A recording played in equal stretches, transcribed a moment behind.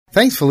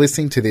Thanks for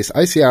listening to this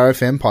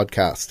OCRFM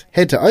podcast.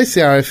 Head to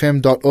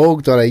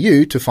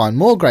ocrfm.org.au to find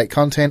more great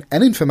content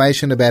and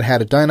information about how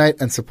to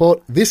donate and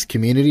support this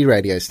community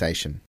radio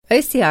station.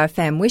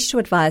 OCRFM wish to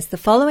advise the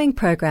following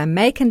program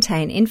may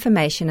contain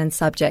information and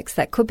subjects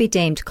that could be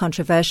deemed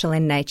controversial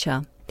in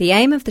nature. The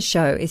aim of the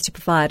show is to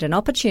provide an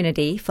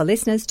opportunity for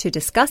listeners to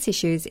discuss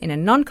issues in a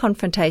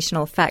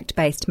non-confrontational,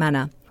 fact-based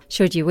manner.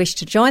 Should you wish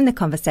to join the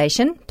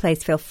conversation,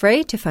 please feel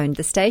free to phone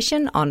the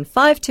station on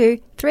 52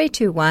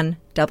 321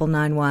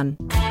 991.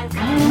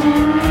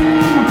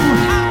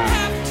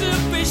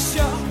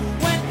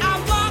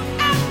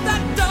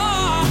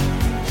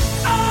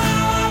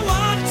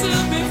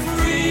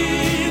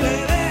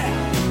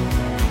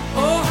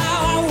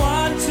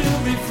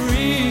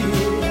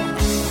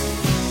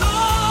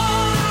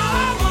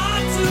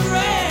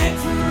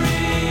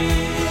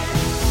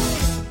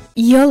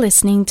 You're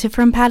listening to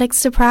From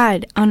Paddocks to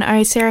Pride on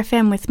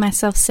OCRFM with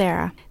myself,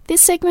 Sarah.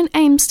 This segment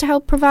aims to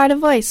help provide a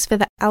voice for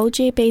the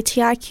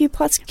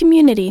LGBTIQ+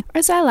 community, or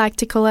as I like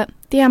to call it,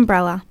 the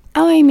umbrella.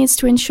 Our aim is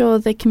to ensure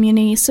the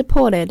community is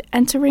supported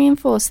and to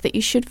reinforce that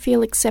you should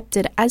feel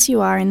accepted as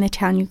you are in the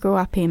town you grew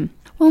up in.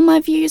 While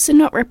my views are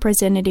not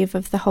representative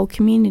of the whole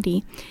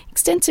community,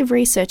 extensive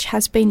research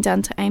has been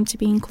done to aim to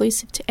be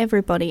inclusive to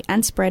everybody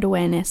and spread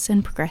awareness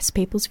and progress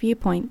people's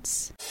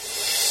viewpoints.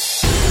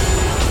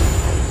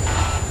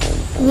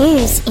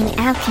 News in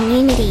our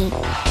community.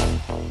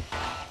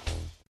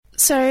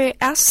 So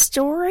our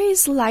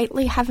stories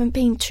lately haven't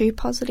been too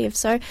positive.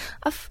 So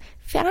I've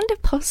found a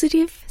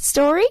positive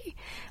story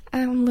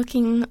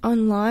looking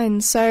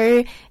online.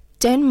 So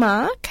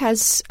Denmark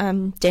has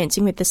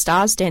Dancing with the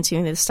Stars.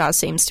 Dancing with the Stars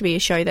seems to be a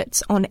show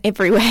that's on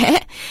everywhere.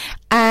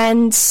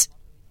 And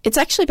it's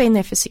actually been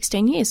there for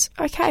 16 years.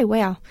 Okay,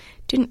 wow.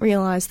 Didn't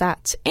realise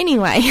that.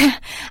 Anyway,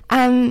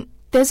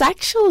 there's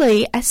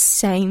actually a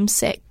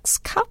same-sex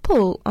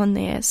couple on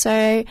there.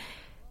 So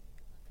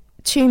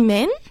 2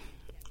 men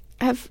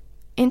have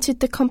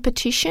entered the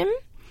competition,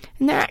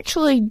 and they're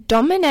actually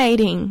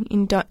dominating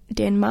in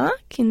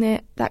Denmark in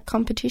that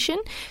competition.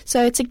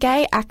 So it's a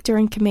gay actor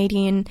and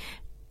comedian,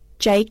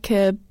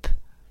 Jacob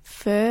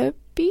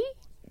Furby,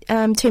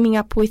 teaming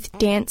up with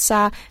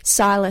dancer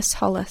Silas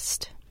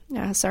Holst.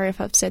 Sorry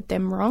if I've said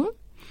them wrong.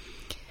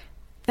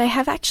 They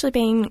have actually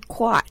been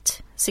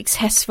quite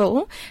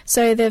successful.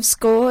 So they've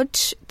scored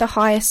the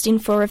highest in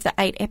 4 of the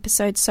 8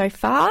 episodes so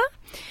far,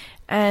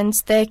 and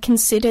they're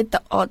considered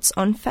the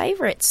odds-on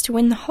favourites to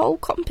win the whole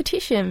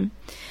competition.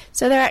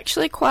 So they're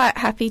actually quite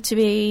happy to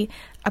be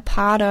a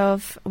part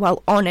of,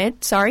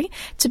 honoured,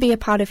 to be a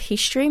part of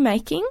history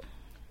making.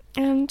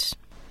 And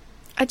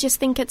I just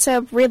think it's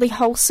a really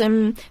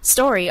wholesome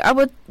story. I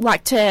would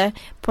like to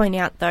point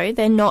out, though,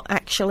 they're not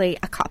actually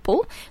a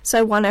couple.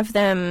 So one of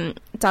them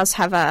does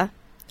have a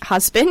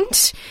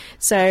husband,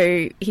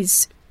 so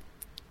he's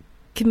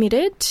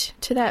committed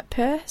to that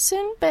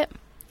person. But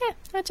yeah,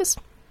 I just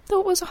thought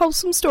it was a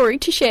wholesome story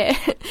to share.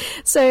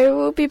 So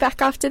we'll be back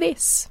after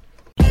this.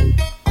 May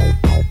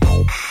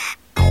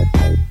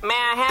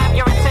I have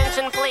your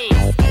attention,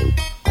 please?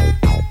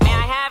 May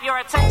I have your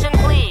attention,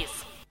 please?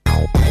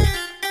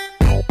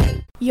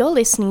 You're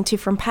listening to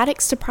From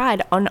Paddocks to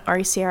Pride on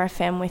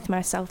OCRFM with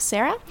myself,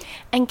 Sarah,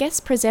 and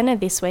guest presenter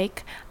this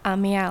week,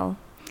 Amiel.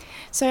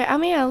 So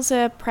Amiel's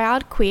a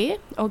proud queer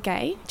or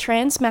gay,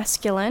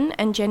 trans-masculine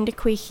and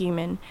genderqueer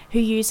human who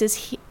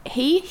uses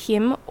he,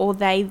 him or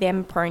they,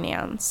 them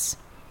pronouns.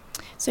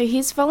 So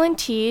he's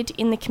volunteered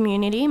in the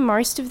community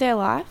most of their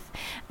life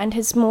and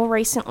has more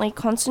recently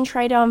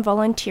concentrated on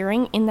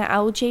volunteering in the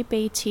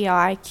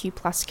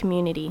LGBTIQ+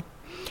 community.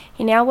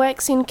 He now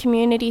works in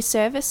community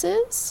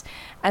services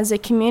as a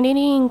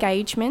community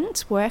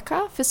engagement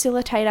worker,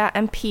 facilitator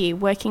and peer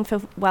working for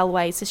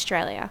Wellways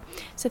Australia.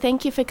 So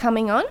thank you for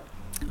coming on.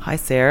 Hi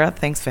Sarah,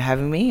 thanks for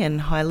having me, and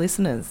hi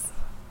listeners.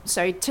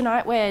 So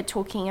tonight we're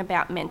talking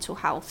about mental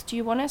health. Do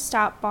you want to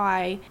start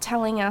by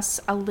telling us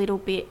a little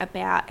bit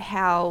about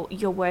how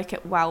your work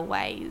at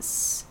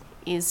Wellways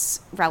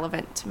is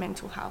relevant to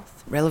mental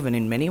health? Relevant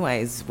in many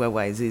ways.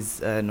 Wellways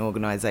is an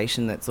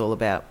organisation that's all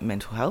about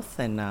mental health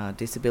and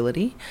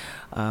disability.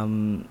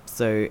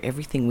 So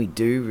everything we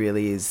do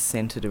really is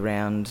centred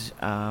around,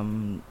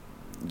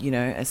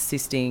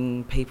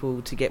 assisting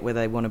people to get where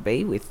they want to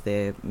be with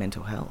their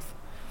mental health.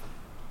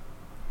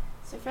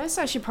 So first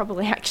I should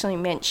probably actually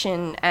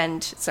mention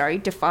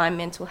define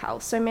mental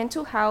health. So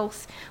mental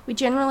health, we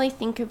generally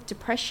think of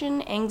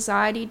depression,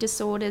 anxiety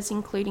disorders,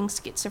 including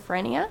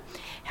schizophrenia.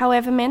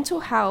 However, mental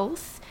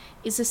health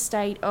is a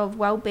state of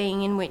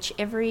well-being in which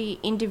every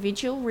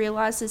individual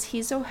realises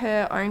his or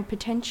her own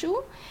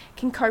potential,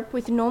 can cope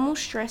with normal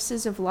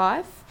stresses of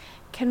life,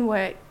 can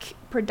work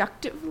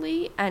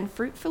productively and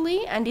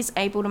fruitfully, and is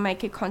able to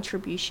make a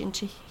contribution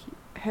to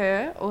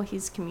her or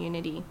his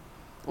community,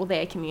 or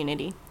their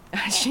community.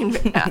 I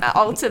should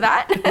alter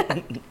that.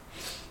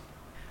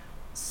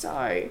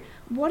 So,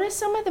 what are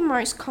some of the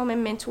most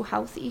common mental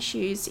health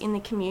issues in the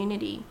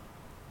community?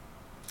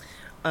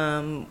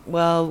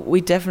 Well,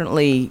 we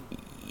definitely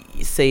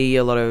see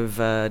a lot of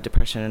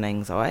depression and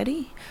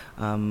anxiety.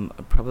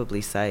 I'd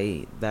probably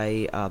say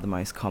they are the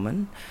most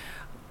common.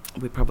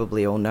 We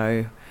probably all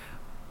know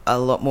a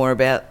lot more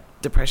about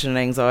depression and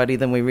anxiety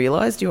than we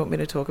realise. Do you want me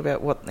to talk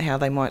about how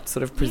they might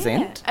sort of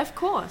present? Yeah, of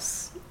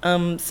course.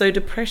 So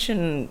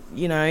depression,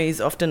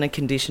 is often a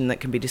condition that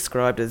can be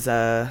described as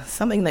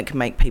something that can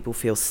make people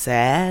feel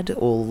sad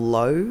or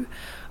low,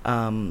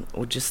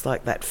 or just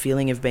like that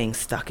feeling of being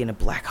stuck in a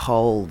black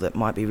hole that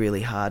might be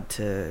really hard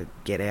to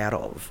get out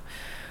of.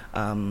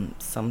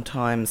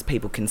 Sometimes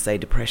people can say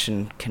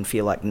depression can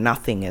feel like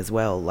nothing as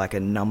well, like a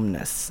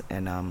numbness,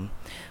 and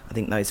I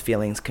think those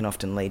feelings can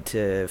often lead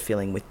to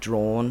feeling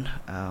withdrawn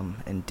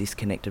and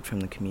disconnected from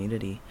the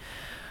community.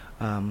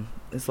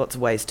 There's lots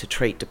of ways to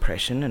treat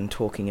depression, and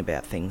talking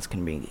about things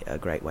can be a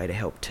great way to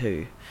help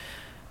too.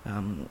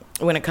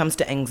 When it comes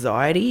to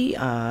anxiety,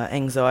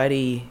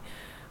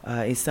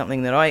 is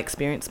something that I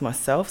experience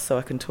myself, so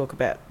I can talk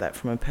about that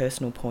from a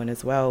personal point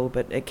as well,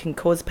 but it can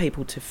cause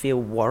people to feel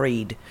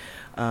worried,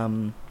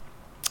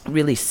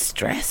 really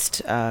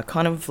stressed,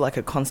 kind of like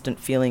a constant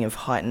feeling of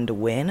heightened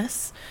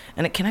awareness,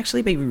 and it can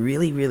actually be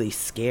really, really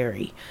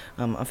scary.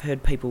 I've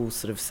heard people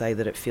sort of say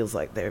that it feels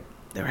like they're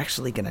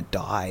actually going to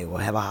die or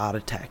have a heart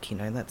attack,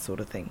 that sort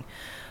of thing.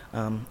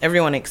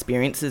 Everyone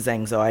experiences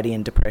anxiety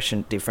and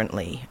depression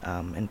differently,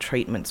 and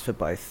treatments for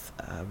both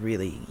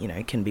really,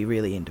 can be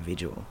really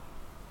individual.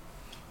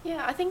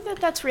 Yeah, I think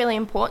that's really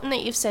important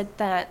that you've said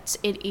that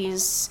it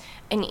is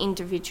an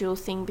individual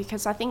thing,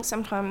 because I think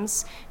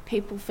sometimes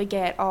people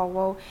forget,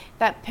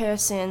 that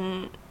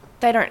person,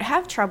 they don't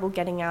have trouble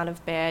getting out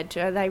of bed,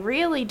 are they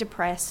really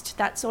depressed,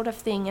 that sort of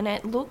thing, and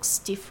it looks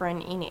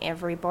different in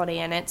everybody.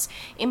 And it's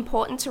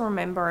important to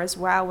remember as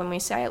well, when we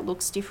say it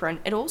looks different,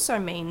 it also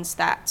means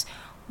that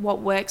what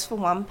works for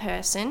one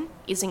person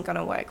isn't going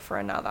to work for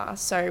another.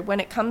 So when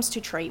it comes to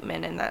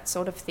treatment and that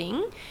sort of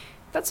thing,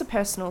 that's a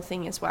personal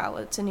thing as well.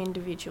 It's an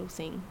individual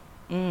thing.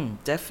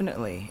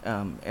 Definitely.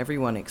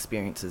 Everyone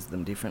experiences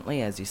them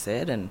differently, as you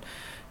said, and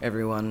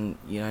everyone,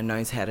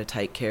 knows how to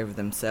take care of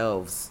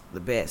themselves the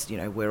best.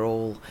 We're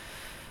all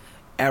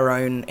our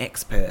own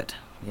expert,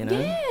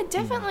 Yeah,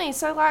 definitely.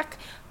 So, like,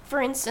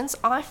 for instance,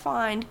 I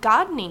find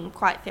gardening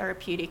quite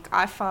therapeutic.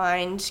 I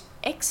find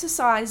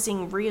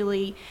exercising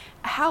really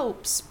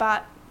helps,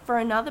 but for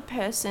another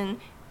person,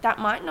 that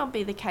might not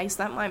be the case.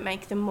 That might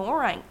make them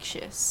more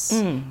anxious.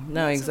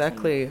 No,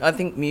 exactly. I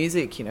think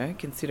music,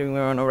 considering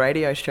we're on a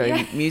radio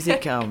show,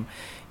 music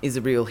is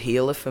a real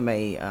healer for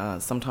me.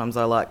 Sometimes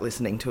I like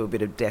listening to a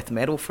bit of death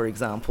metal, for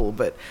example,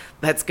 but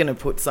that's going to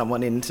put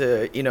someone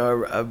into,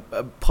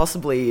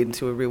 possibly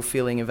into a real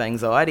feeling of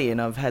anxiety.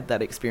 And I've had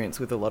that experience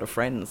with a lot of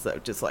friends that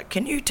are just like,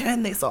 can you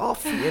turn this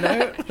off,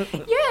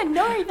 Yeah,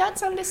 no,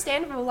 that's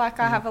understandable. Like,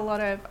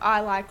 I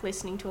like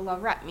listening to a lot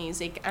of rap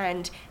music,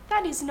 and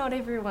that is not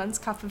everyone's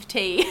cup of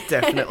tea.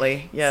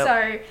 Definitely, yeah.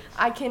 So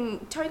I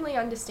can totally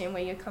understand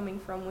where you're coming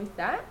from with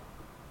that.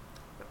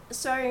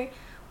 So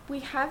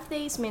we have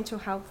these mental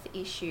health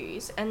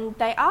issues, and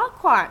they are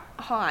quite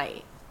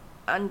high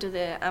under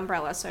the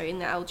umbrella, so in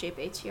the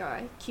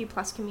LGBTIQ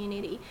plus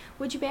community.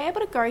 Would you be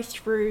able to go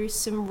through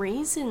some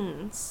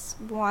reasons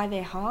why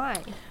they're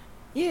high?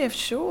 Yeah,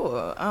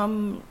 sure.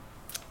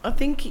 I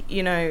think,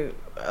 a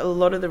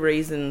lot of the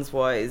reasons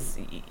why is,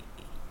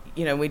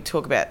 we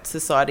talk about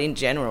society in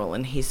general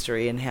and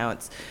history and how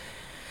it's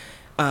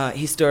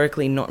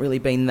historically not really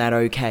been that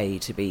okay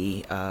to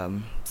be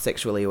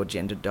sexually or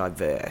gender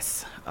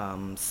diverse.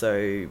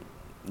 So,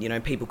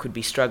 people could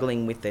be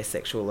struggling with their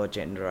sexual or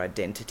gender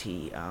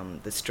identity,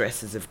 the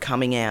stresses of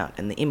coming out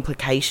and the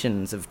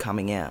implications of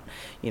coming out,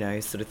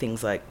 sort of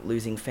things like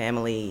losing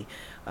family,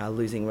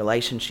 losing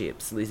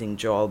relationships, losing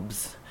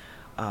jobs.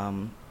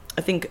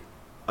 I think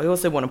I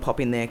also want to pop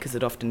in there, because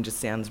it often just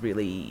sounds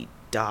really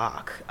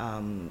dark,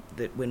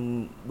 that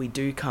when we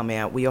do come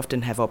out, we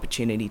often have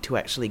opportunity to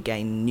actually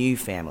gain new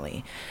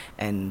family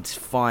and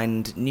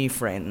find new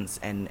friends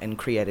and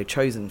create a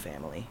chosen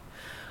family.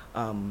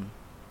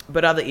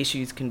 But other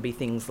issues can be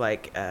things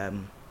like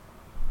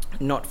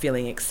not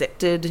feeling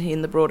accepted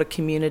in the broader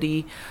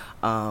community,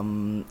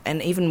 and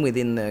even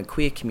within the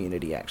queer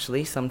community,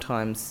 actually.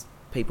 Sometimes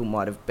people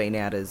might have been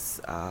out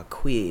as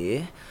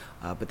queer,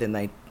 but then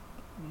they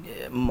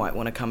might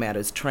want to come out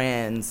as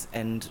trans,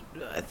 and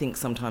I think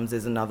sometimes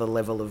there's another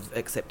level of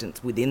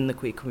acceptance within the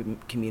queer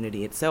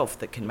community itself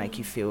that can make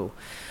you feel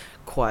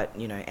quite,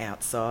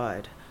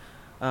 outside.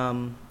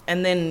 And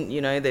then,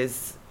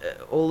 there's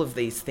all of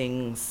these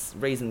things,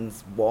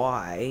 reasons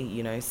why,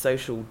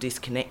 social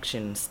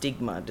disconnection,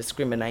 stigma,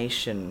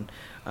 discrimination,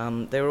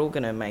 they're all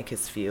going to make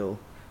us feel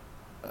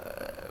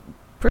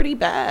pretty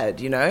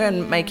bad,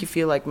 and make you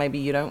feel like maybe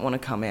you don't want to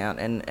come out.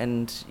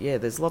 And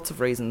there's lots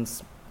of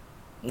reasons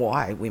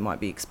why we might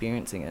be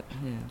experiencing it.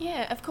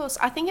 Yeah, of course.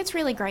 I think it's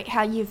really great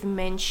how you've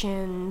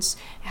mentioned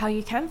how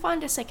you can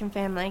find a second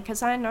family,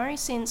 because I know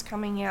since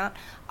coming out,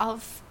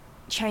 I've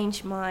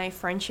changed my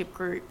friendship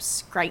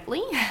groups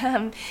greatly.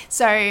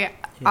 So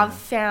I've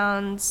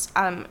found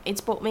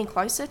it's brought me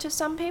closer to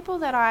some people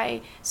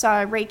I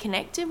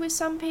reconnected with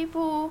some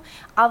people.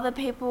 Other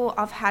people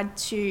I've had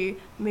to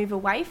move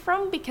away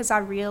from because I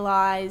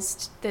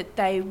realised that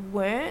they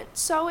weren't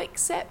so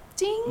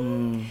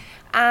accepting.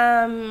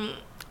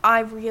 I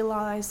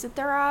realised that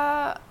there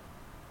are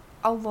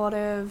a lot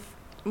of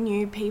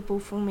new people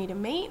for me to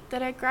meet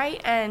that are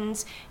great,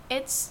 and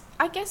it's,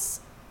 I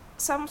guess,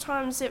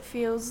 sometimes it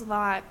feels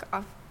like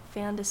I've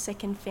found a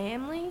second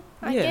family,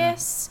 I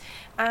guess.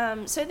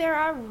 So there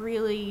are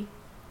really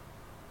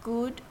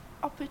good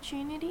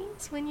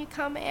opportunities when you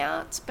come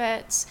out,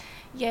 but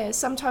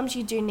sometimes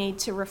you do need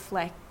to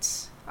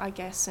reflect, I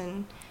guess,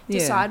 and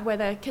decide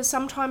whether, because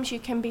sometimes you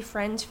can be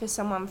friends for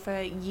someone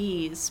for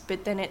years,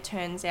 but then it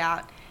turns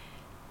out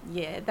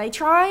they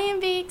try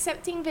and be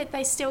accepting, but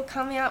they still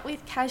come out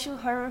with casual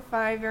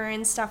homophobia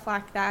and stuff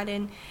like that,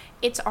 and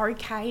it's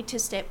okay to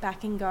step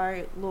back and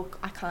go, look,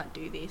 I can't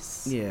do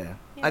this.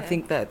 I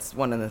think that's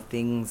one of the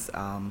things,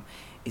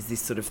 is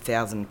this sort of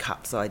 1,000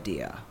 cuts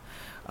idea.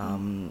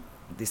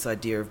 This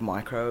idea of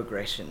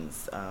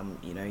microaggressions.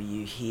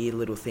 You hear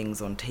little things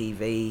on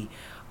TV,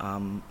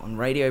 on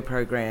radio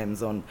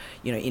programs, on,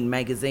 in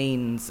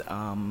magazines,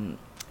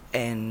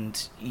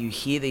 and you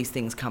hear these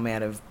things come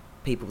out of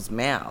people's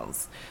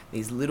mouths,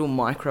 these little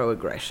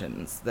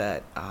microaggressions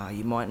that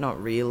you might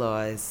not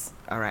realise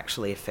are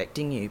actually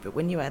affecting you, but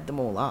when you add them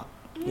all up,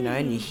 and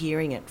you're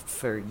hearing it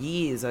for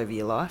years over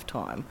your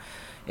lifetime,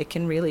 it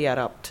can really add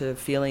up to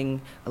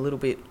feeling a little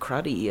bit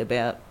cruddy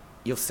about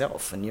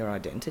yourself and your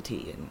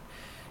identity. And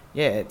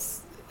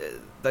it's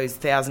those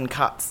 1,000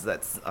 cuts,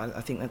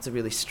 I think that's a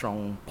really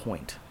strong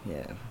point.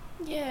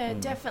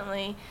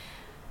 Definitely.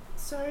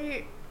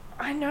 So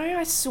I know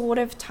I sort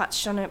of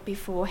touched on it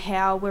before,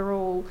 how we're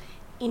all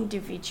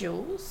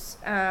individuals,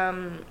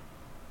 and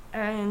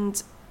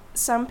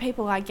some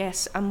people, I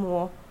guess, are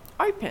more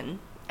open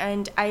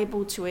and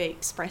able to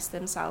express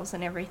themselves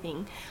and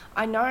everything.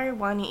 I know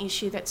one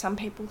issue that some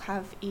people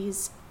have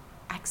is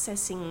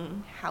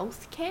accessing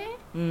healthcare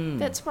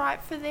that's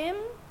right for them.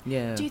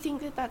 Do you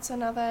think that that's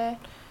another...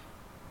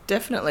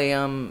 Definitely.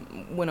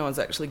 When I was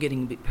actually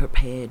getting a bit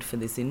prepared for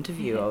this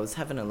interview, I was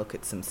having a look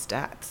at some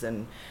stats,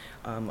 and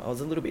I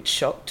was a little bit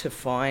shocked to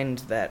find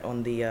that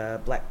on the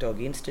Black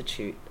Dog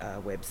Institute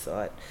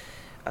website,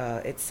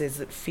 it says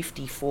that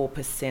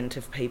 54%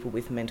 of people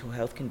with mental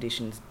health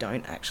conditions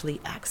don't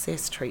actually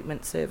access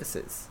treatment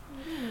services.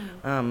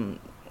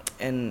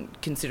 And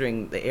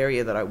considering the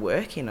area that I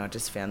work in, I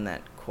just found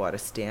that quite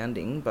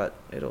astounding, but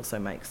it also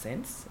makes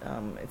sense.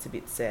 It's a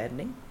bit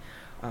saddening.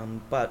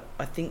 But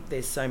I think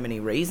there's so many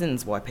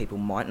reasons why people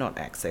might not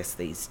access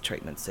these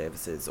treatment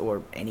services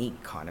or any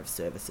kind of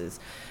services.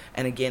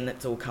 And again,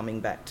 that's all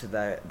coming back to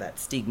that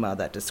stigma,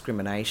 that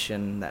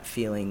discrimination, that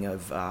feeling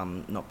of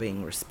not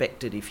being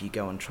respected if you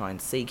go and try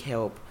and seek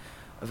help,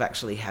 of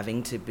actually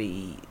having to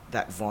be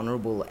that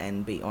vulnerable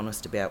and be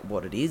honest about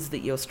what it is that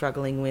you're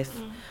struggling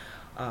with.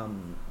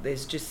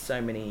 There's just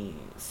so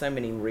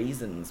many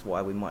reasons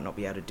why we might not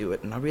be able to do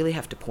it. And I really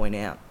have to point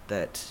out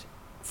that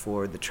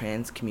for the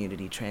trans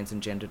community, trans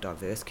and gender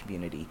diverse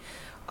community,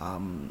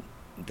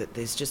 that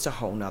there's just a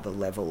whole nother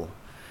level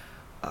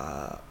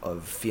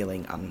of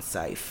feeling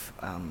unsafe.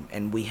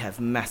 And we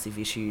have massive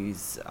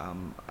issues,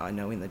 I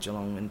know, in the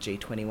Geelong and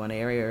G21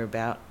 area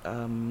about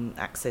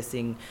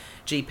accessing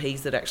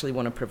GPs that actually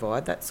want to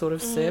provide that sort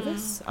of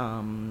service,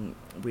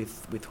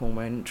 with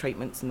hormone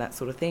treatments and that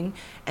sort of thing,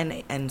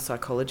 and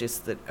psychologists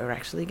that are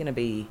actually going to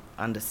be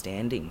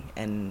understanding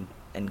and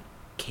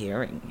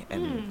caring.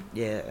 And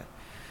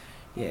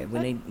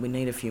we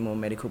need a few more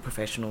medical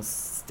professionals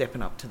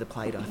stepping up to the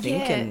plate, I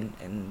think.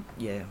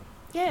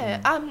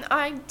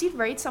 I did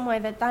read somewhere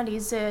that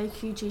is a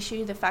huge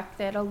issue, the fact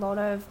that a lot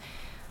of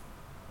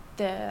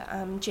the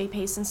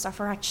GPs and stuff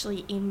are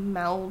actually in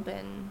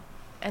Melbourne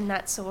and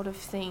that sort of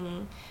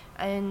thing.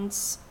 And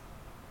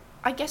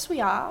I guess we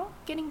are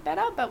getting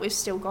better, but we've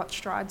still got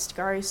strides to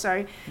go.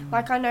 So,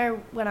 like, I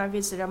know when I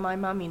visited my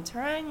mum in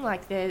Terang,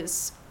 like,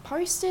 there's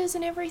posters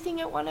and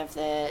everything at one of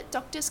the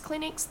doctors'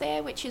 clinics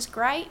there, which is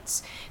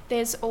great.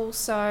 There's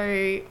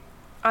also,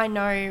 I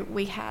know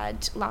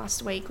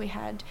last week we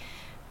had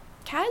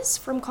Kaz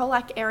from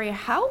Colac Area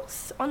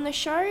Health on the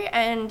show,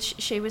 and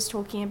she was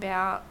talking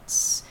about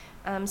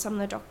some of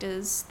the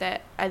doctors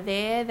that are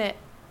there that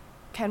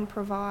can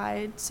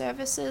provide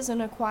services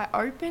and are quite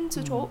open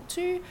to talk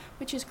to,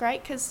 which is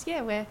great, because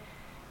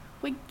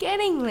we're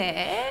getting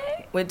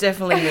there. We're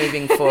definitely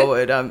moving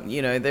forward.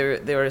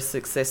 There are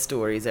success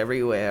stories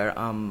everywhere.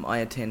 I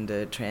attend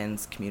a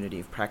trans community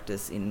of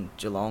practice in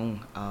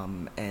Geelong,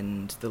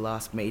 and the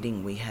last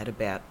meeting we had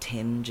about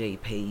 10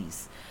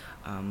 GPs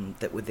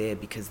that were there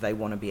because they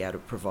want to be able to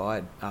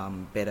provide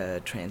better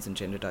trans and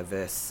gender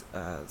diverse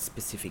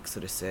specific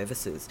sort of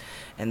services.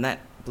 And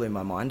that blew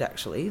my mind,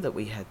 actually, that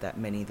we had that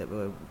many that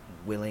were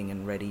willing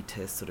and ready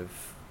to sort of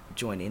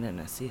join in and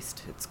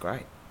assist. It's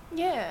great.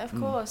 Yeah, of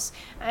course.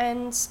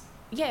 And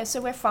so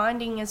we're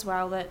finding as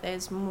well that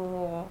there's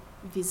more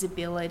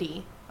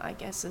visibility, I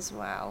guess, as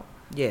well.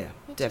 Yeah,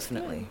 Which is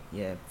definitely.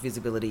 Yeah,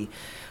 visibility,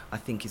 I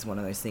think, is one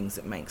of those things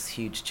that makes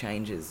huge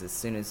changes. As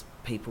soon as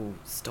people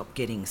stop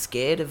getting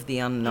scared of the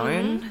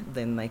unknown,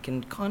 then they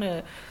can kind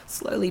of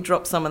slowly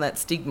drop some of that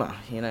stigma,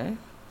 you know?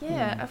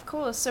 Yeah, of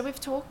course. So we've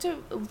talked a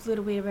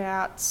little bit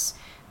about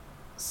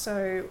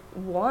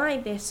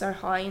why they're so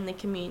high in the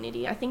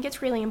community. I think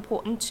it's really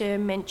important to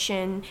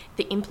mention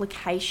the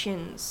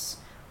implications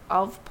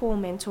of poor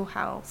mental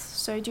health.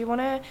 So do you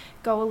want to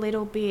go a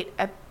little bit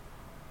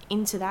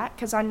into that?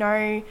 Because I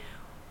know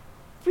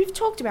we've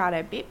talked about it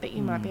a bit, but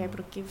you might be able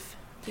to give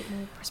a bit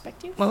more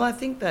perspective. Well, I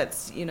think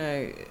that's,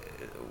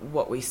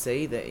 what we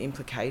see, the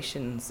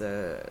implications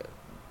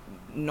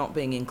not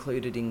being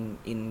included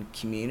in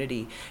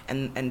community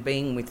and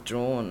being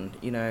withdrawn.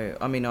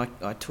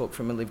 I talk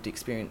from a lived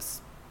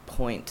experience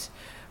point.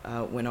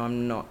 When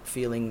I'm not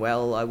feeling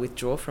well, I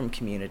withdraw from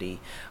community.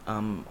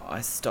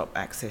 I stop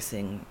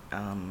accessing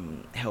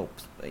help,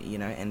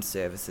 and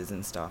services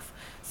and stuff.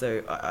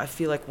 So I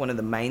feel like one of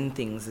the main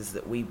things is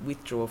that we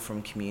withdraw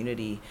from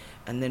community,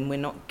 and then we're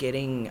not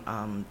getting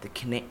the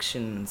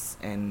connections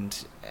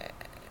and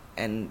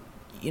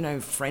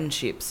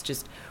friendships,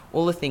 just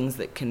all the things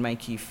that can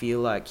make you feel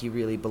like you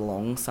really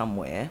belong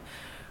somewhere,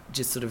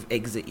 just sort of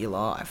exit your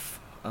life.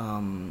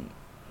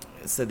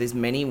 So there's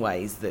many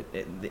ways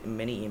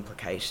many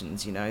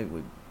implications,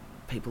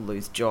 people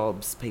lose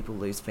jobs, people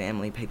lose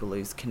family, people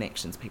lose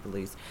connections, people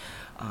lose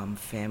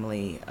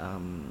family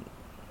and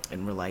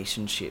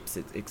relationships.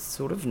 It's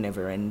sort of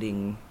never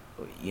ending,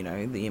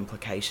 the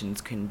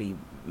implications can be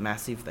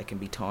massive, they can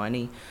be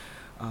tiny.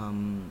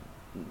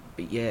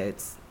 But yeah,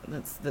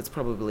 that's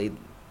probably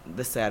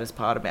the saddest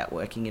part about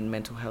working in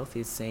mental health,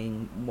 is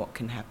seeing what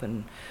can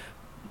happen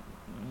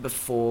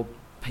before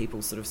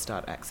people sort of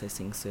start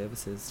accessing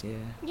services.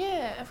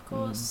 Yeah, of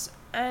course.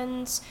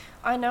 And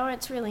I know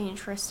it's really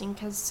interesting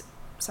because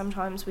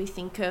sometimes we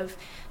think of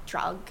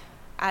drug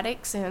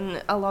addicts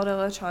and a lot of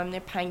the time they're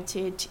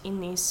painted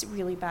in this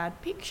really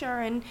bad picture,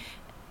 and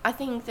I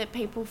think that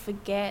people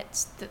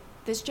forget that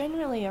there's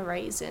generally a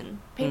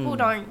reason. People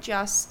don't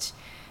just...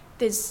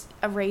 There's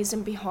a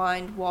reason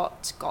behind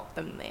what got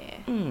them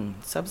there.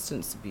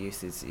 Substance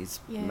abuse is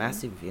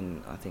massive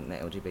in, I think, the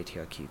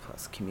LGBTIQ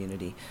plus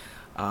community.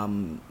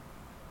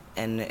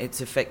 And it's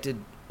affected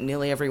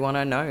nearly everyone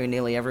I know,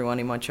 nearly everyone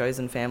in my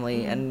chosen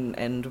family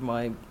and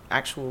my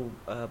actual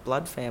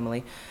blood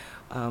family.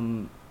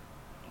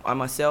 I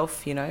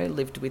myself,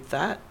 lived with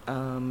that,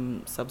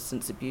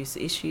 substance abuse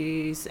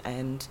issues,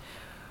 and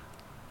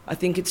I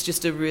think it's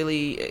just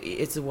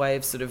it's a way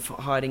of sort of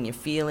hiding your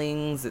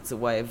feelings, it's a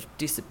way of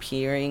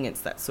disappearing,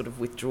 it's that sort of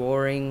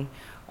withdrawing,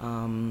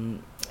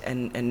 and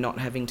not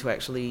having to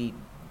actually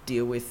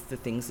deal with the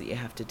things that you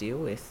have to deal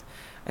with.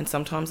 And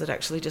sometimes it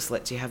actually just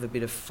lets you have a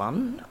bit of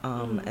fun,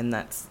 and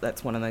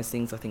that's one of those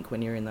things. I think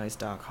when you're in those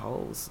dark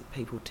holes,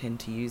 people tend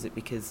to use it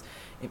because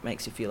it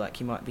makes you feel like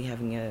you might be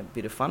having a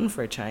bit of fun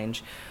for a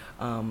change,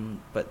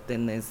 but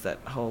then there's that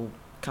whole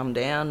come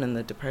down and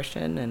the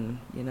depression, and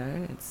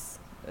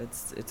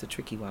it's a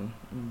tricky one.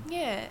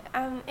 Yeah,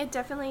 it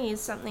definitely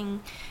is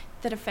something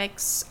that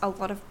affects a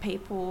lot of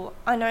people.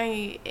 I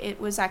know it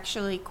was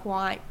actually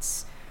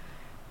quite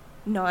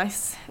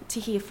nice to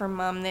hear from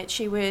Mum that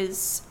she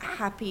was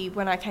happy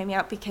when I came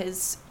out,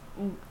 because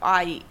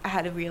I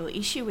had a real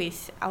issue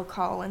with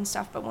alcohol and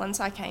stuff, but once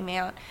I came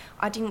out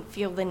I didn't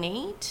feel the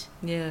need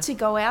to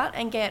go out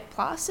and get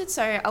plastered.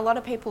 So a lot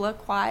of people are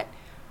quite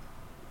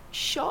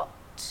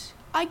shocked,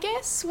 I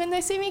guess, when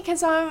they see me,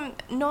 because I'm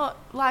not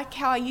like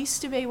how I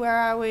used to be, where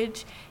I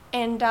would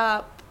end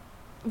up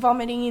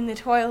vomiting in the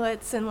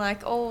toilets and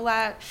like all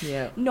that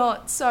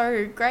not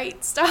so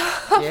great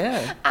stuff.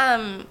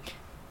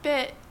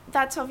 But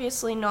that's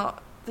obviously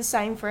not the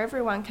same for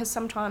everyone, because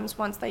sometimes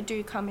once they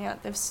do come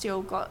out, they've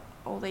still got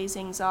all these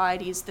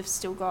anxieties, they've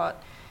still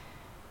got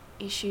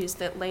issues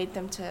that lead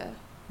them to...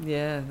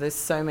 Yeah, there's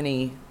so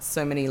many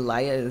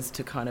layers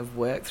to kind of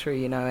work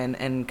through,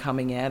 and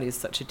coming out is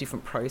such a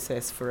different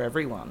process for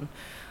everyone.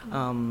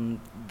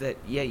 That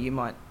you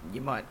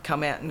might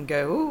come out and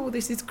go, oh,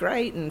 this is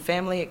great, and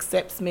family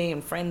accepts me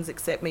and friends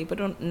accept me,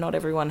 but not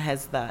everyone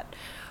has that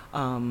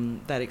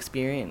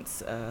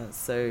experience.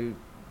 So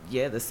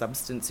the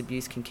substance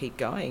abuse can keep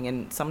going,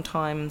 and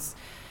sometimes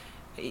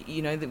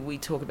that we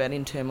talk about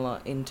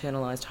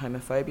internalized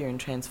homophobia and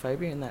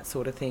transphobia and that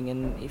sort of thing,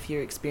 and if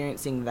you're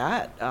experiencing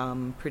that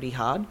pretty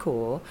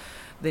hardcore,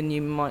 then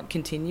you might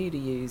continue to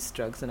use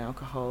drugs and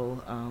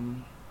alcohol,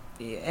 and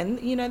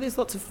there's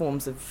lots of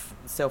forms of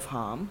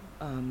self-harm.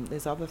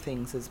 There's other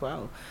things as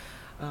well,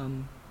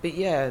 but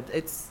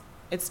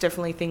it's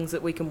definitely things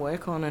that we can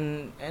work on,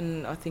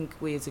 and I think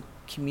we as a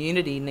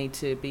community need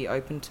to be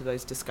open to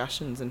those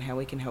discussions and how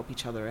we can help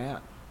each other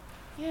out.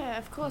 Yeah,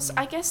 of course.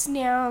 I guess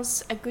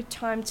now's a good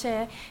time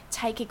to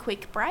take a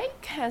quick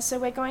break. So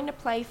we're going to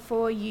play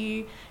for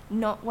you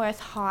Not Worth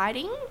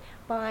Hiding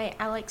by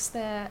Alex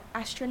the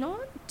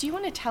Astronaut. Do you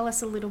want to tell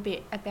us a little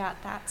bit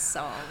about that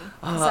song?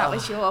 Because that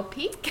was your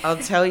pick. I'll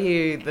tell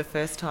you, the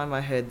first time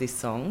I heard this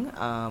song,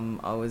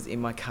 I was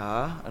in my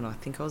car, and I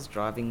think I was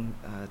driving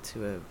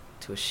to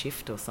to a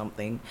shift or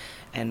something,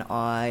 and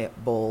I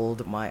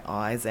bawled my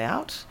eyes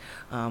out.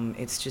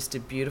 It's just a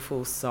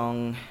beautiful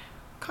song,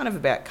 kind of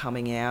about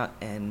coming out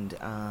and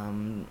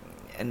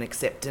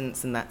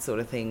acceptance and that sort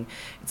of thing.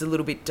 It's a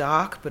little bit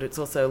dark, but it's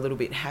also a little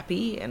bit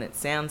happy, and it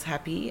sounds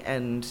happy,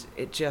 and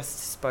it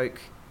just spoke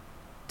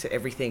to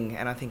everything,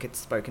 and I think it's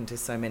spoken to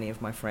so many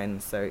of my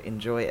friends, so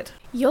enjoy it.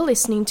 You're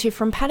listening to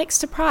From Paddocks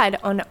to Pride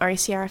on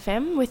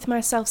OCRFM with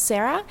myself,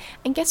 Sarah,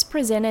 and guest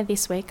presenter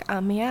this week,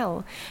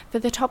 Amiel, for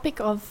the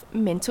topic of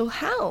mental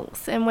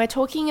health. And we're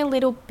talking a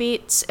little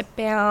bit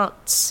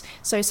about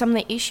some of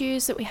the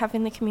issues that we have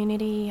in the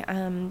community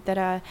that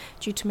are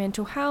due to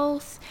mental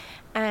health.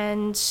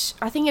 And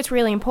I think it's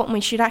really important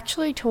we should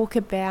actually talk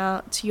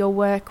about your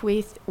work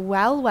with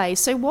Wellways.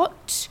 So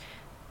what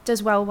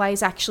does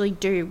Wellways actually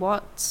do?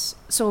 What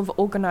sort of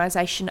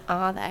organisation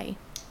are they?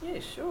 Yeah,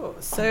 sure.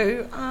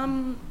 So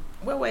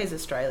Wellways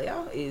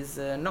Australia is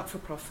a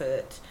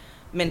not-for-profit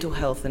mental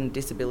health and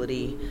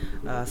disability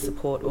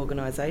support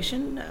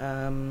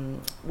organisation.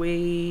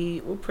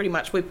 We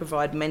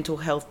provide mental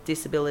health,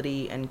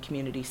 disability and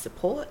community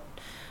support.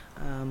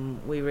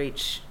 We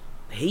reach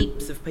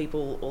heaps of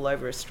people all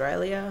over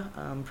Australia,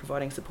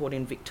 providing support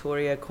in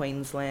Victoria,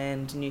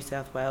 Queensland, New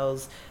South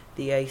Wales,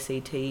 the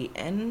ACT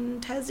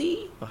and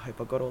Tassie. I hope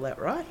I got all that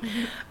right.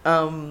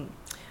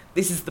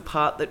 This is the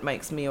part that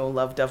makes me all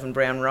love Dove and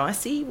Brown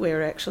Ricey.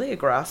 We're actually a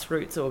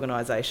grassroots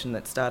organisation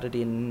that started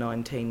in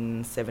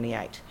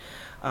 1978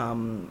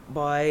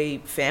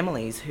 by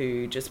families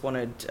who just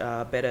wanted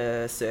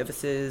better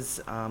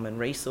services and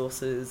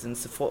resources and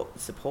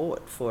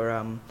support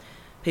for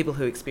people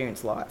who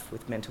experience life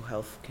with mental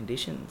health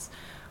conditions,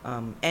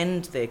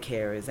 and their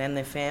carers and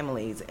their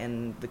families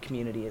and the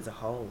community as a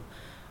whole.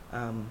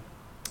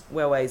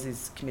 Wellways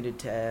is committed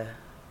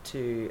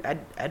to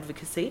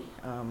advocacy,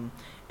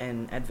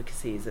 and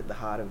advocacy is at the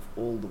heart of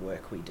all the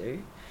work we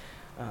do.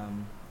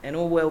 And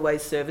all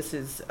Wellways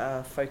services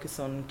focus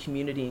on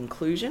community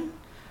inclusion,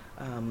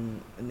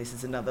 and this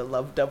is another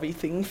love-dovey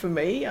thing for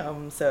me.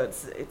 So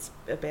it's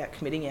about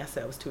committing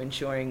ourselves to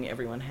ensuring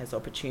everyone has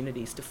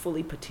opportunities to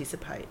fully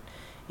participate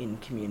in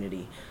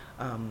community,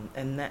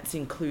 and that's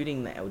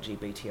including the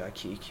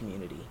LGBTIQ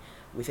community,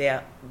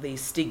 without these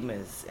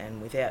stigmas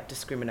and without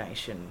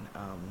discrimination,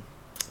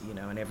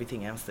 and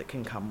everything else that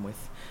can come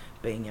with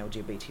being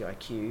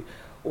LGBTIQ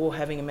or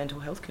having a mental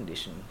health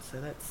condition.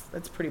 So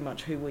that's pretty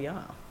much who we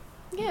are.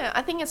 Yeah,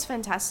 I think it's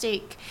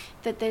fantastic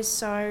that there's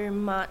so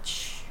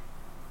much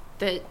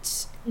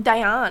that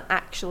they aren't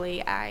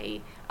actually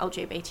a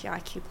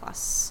LGBTIQ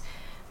plus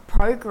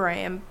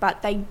program,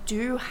 but they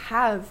do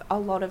have a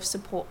lot of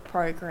support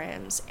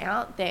programs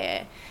out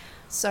there.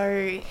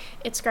 So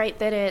it's great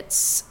that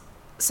it's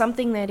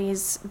something that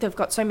they've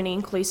got so many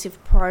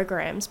inclusive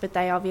programs, but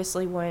they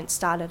obviously weren't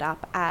started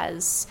up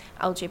as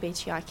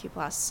LGBTIQ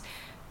plus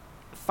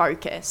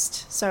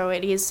focused. So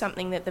it is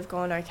something that they've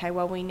gone, okay,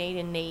 well,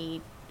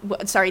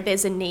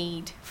 there's a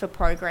need for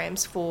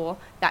programs for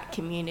that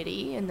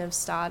community, and they've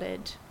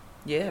started.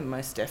 Yeah,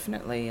 most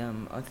definitely.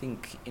 I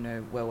think,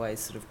 Wellways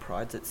sort of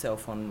prides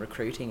itself on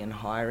recruiting and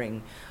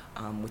hiring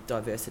with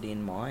diversity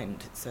in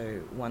mind.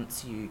 So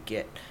once you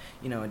get,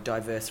 a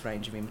diverse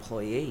range of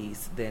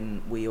employees,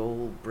 then we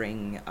all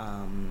bring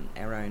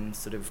our own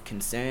sort of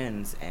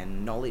concerns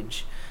and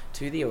knowledge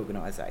to the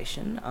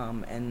organisation,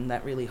 and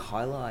that really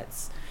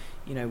highlights,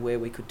 where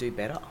we could do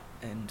better.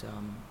 And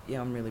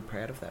I'm really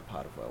proud of that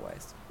part of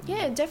Wellways.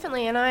 Yeah,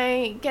 definitely. And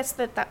I guess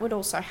that would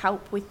also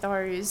help with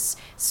those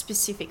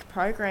specific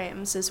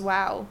programs as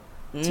well,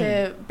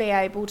 to be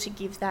able to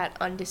give that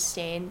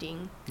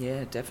understanding.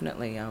 Yeah,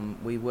 definitely.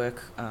 We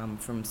work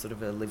from sort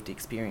of a lived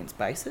experience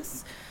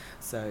basis.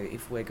 So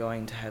if we're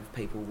going to have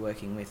people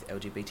working with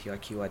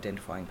LGBTIQ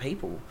identifying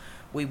people,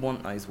 we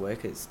want those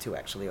workers to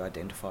actually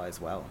identify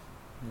as well.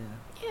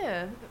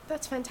 Yeah,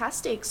 that's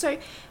fantastic. So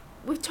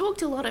we've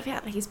talked a lot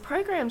about these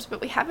programs,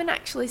 but we haven't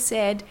actually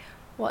said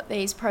what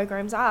these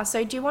programs are.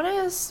 So do you want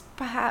to,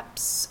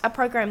 perhaps, a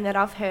program that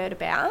I've heard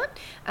about,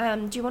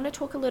 do you want to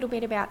talk a little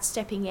bit about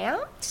Stepping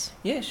Out?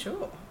 Yeah,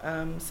 sure.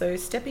 So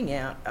Stepping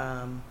Out,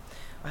 I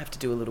have to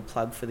do a little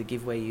plug for the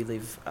Give Where You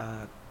Live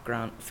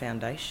Grant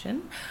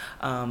Foundation.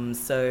 Without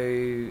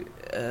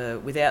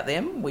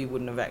them, we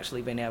wouldn't have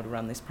actually been able to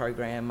run this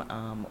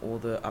program or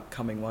the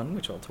upcoming one,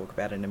 which I'll talk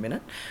about in a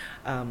minute.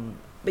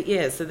 But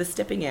yeah, so the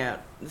Stepping Out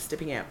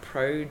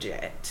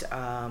project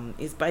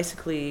is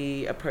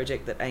basically a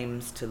project that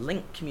aims to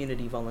link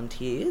community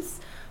volunteers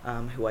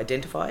who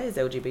identify as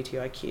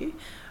LGBTIQ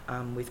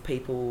with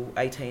people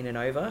 18 and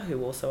over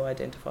who also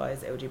identify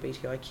as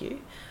LGBTIQ.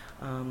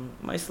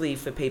 Mostly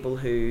for people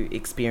who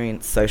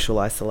experience social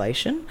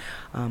isolation,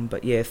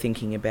 but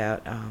thinking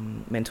about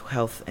mental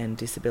health and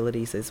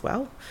disabilities as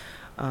well.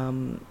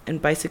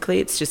 And basically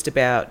it's just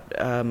about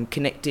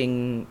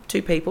connecting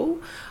two people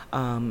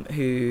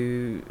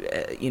who,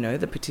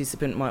 the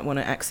participant might want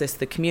to access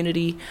the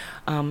community,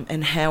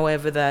 and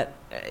however that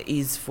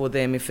is for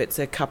them, if it's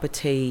a cup of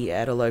tea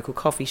at a local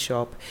coffee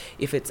shop,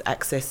 if it's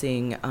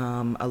accessing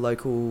a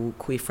local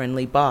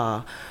queer-friendly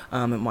bar,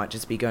 it might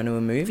just be going to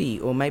a movie,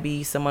 or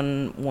maybe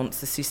someone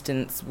wants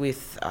assistance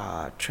with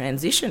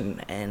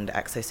transition and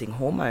accessing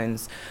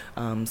hormones,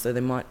 so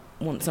they might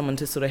want someone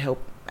to sort of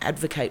help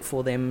advocate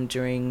for them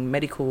during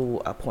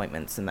medical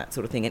appointments and that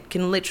sort of thing. It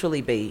can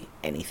literally be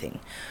anything.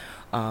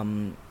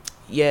 And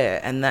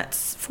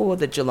that's for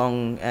the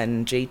Geelong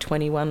and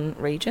G21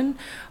 region.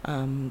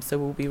 So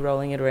we'll be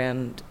rolling it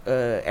around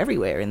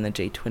everywhere in the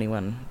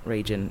G21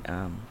 region.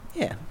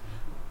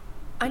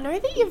 I know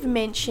that you've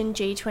mentioned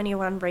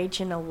G21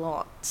 region a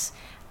lot.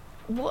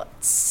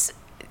 What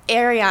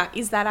area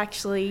is that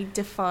actually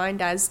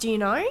defined as? Do you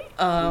know?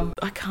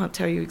 I can't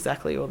tell you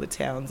exactly all the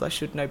towns. I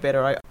should know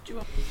better.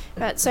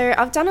 Right, so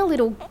I've done a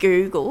little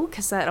Google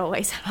because that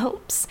always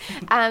helps.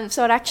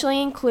 So it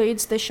actually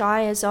includes the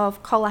shires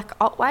of Colac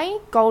Otway,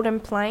 Golden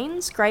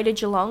Plains, Greater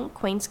Geelong,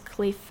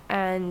 Queenscliff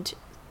and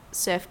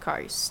Surf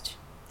Coast.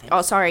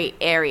 Oh, sorry,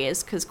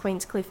 areas, because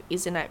Queenscliff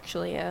isn't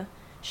actually a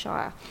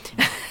shire.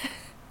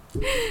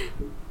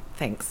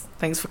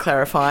 Thanks for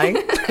clarifying.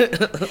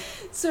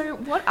 So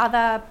what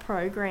other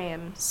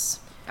programs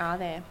are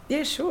there?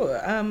 Yeah, sure.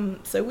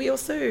 So we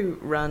also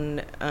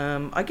run,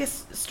 I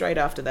guess straight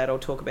after that I'll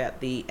talk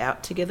about the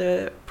Out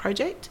Together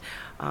project.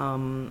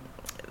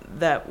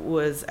 That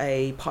was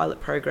a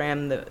pilot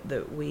program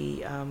that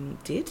we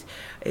did.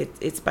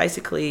 It's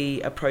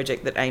basically a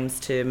project that aims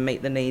to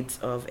meet the needs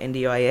of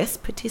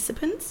NDIS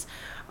participants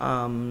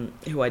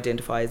who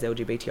identify as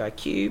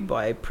LGBTIQ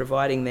by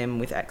providing them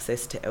with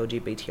access to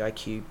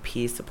LGBTIQ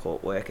peer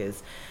support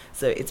workers.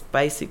 So it's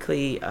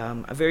basically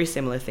a very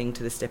similar thing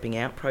to the Stepping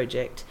Out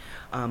project,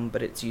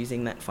 but it's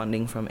using that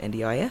funding from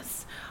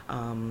NDIS,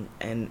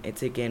 and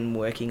it's again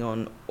working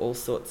on all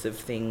sorts of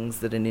things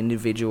that an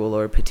individual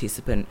or a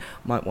participant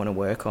might want to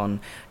work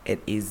on.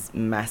 It is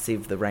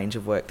massive, the range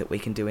of work that we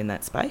can do in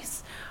that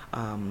space.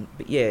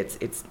 But yeah,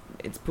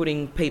 it's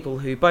putting people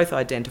who both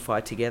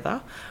identify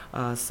together,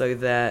 so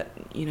that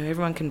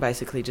everyone can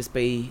basically just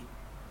be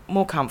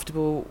more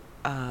comfortable,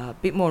 a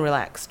bit more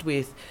relaxed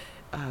with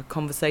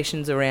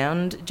conversations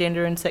around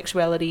gender and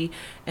sexuality,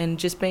 and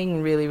just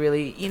being really,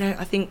 really,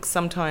 I think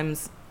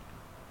sometimes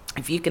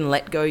if you can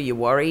let go your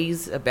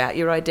worries about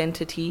your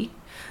identity,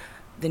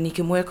 then you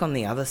can work on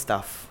the other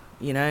stuff.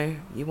 You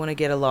want to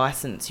get a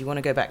license, you want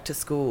to go back to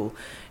school.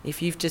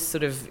 If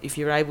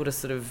you're able to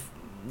sort of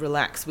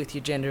relax with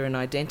your gender and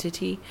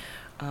identity,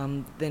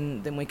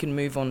 then we can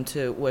move on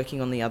to working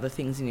on the other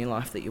things in your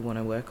life that you want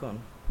to work on.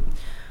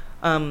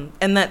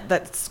 And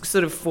that's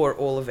sort of for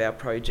all of our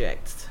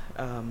projects.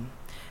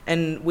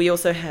 And we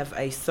also have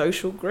a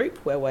social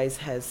group. Wellways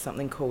has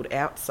something called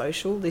Out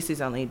Social. This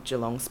is only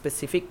Geelong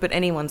specific, but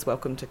anyone's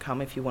welcome to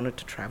come if you wanted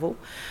to travel.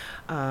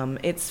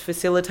 It's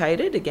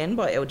facilitated, again,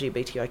 by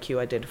LGBTIQ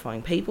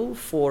identifying people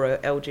for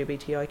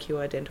LGBTIQ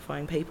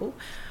identifying people.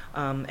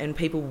 And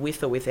people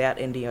with or without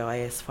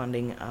NDIS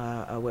funding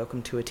are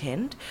welcome to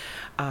attend.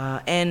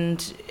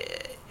 And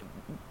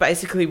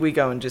basically we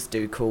go and just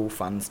do cool,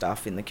 fun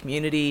stuff in the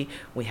community.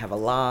 We have a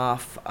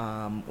laugh,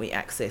 we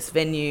access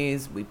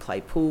venues, we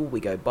play pool, we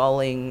go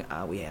bowling,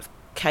 we have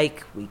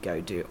cake, we go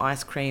do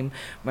ice cream.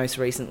 Most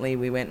recently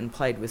we went and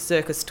played with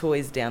circus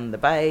toys down the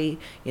bay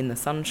in the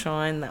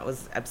sunshine. That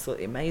was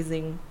absolutely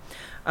amazing.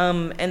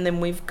 And then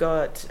we've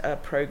got a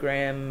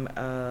program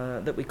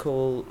that we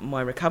call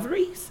My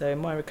Recovery. So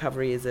My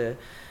Recovery is a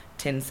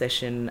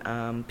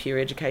 10-session peer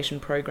education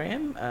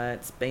program.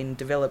 It's been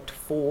developed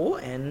for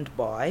and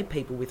by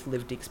people with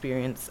lived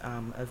experience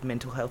of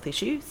mental health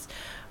issues.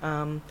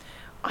 I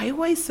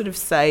always sort of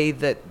say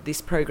that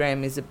this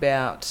program is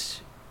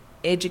about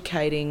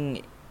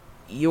educating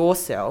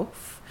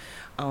yourself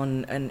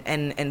on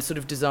and sort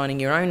of designing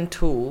your own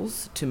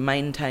tools to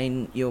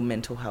maintain your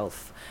mental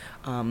health.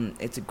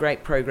 It's a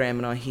great program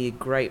and I hear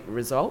great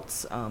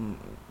results,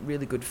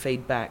 really good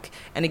feedback.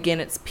 And again,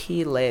 it's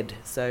peer-led,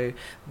 so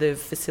the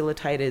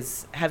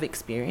facilitators have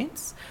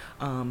experience,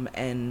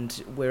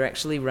 and we're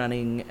actually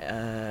running,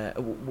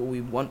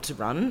 we want to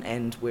run,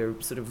 and we're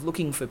sort of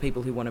looking for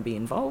people who want to be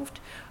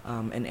involved,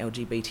 and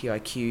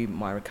LGBTIQ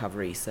My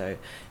Recovery. So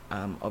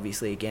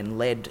obviously, again,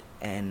 led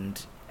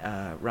and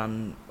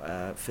run,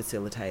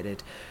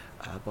 facilitated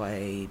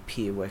by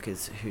peer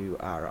workers who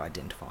are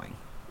identifying.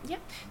 Yep.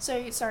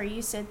 So, sorry,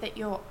 you said that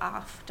you're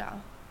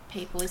after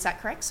people, is that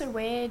correct? So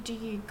where do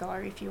you go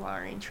if you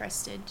are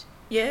interested?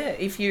 Yeah,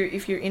 if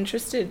you're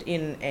interested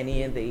in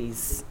any of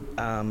these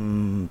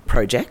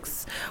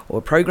projects or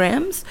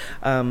programs,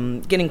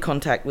 get in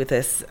contact with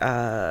us.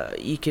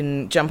 You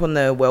can jump on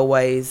the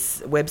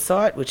Wellways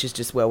website, which is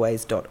just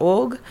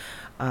wellways.org.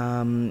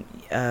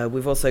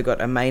 We've also got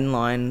a main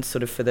line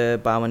sort of for the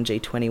Barwon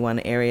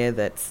G21 area,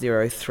 that's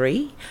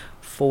 03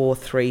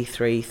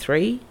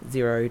 4333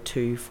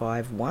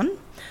 0251.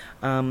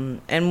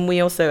 And we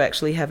also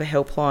actually have a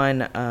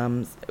helpline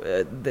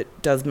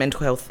that does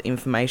mental health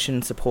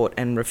information support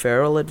and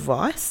referral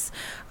advice.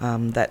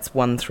 That's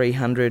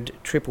 1300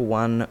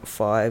 111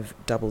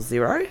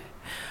 500.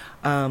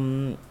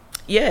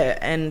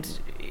 And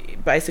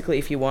basically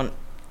if you want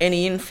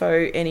any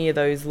info, any of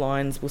those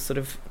lines will sort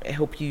of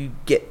help you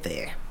get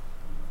there.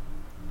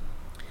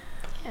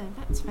 Yeah,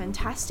 that's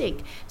fantastic.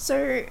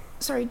 So,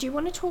 sorry, do you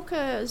want to talk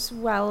as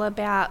well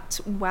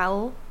about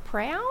Well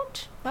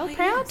Proud? Well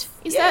Proud? Yes.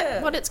 Is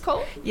that what it's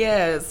called?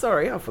 Yeah,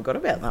 sorry, I forgot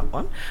about that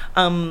one.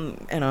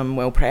 And I'm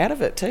well proud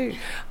of it too.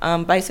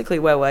 Basically,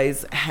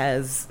 Wellways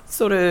has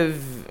sort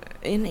of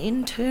an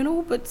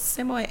internal but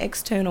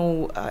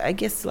semi-external, I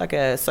guess, like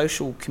a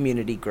social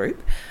community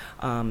group.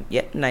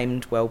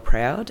 Named Well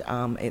Proud.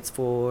 It's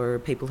for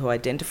people who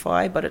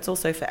identify, but it's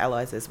also for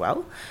allies as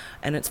well.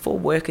 And it's for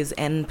workers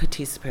and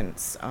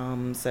participants.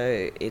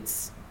 So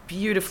it's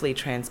beautifully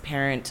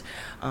transparent,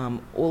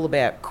 all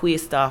about queer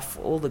stuff,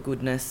 all the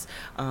goodness,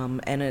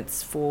 and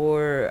it's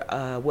for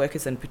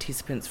workers and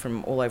participants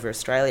from all over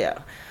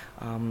Australia.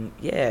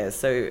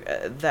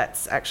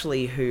 That's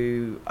actually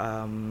who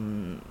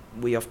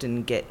we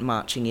often get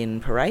marching in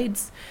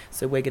parades.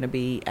 So we're going to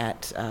be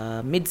at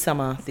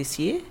Midsummer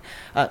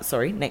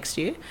next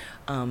year,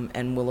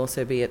 and we'll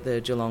also be at the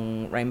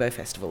Geelong Rainbow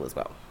Festival as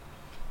well.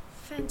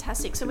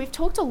 Fantastic. So we've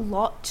talked a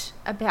lot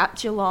about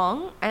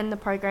Geelong and the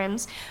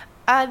programs.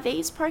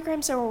 These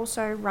programs are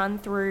also run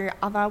through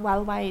other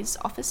Wellways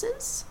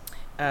offices?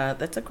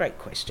 That's a great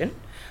question.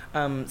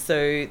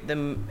 So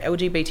the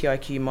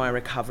LGBTIQ My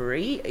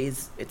Recovery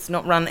it's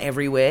not run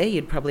everywhere.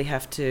 You'd probably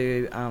have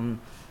to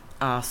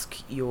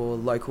ask your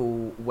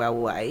local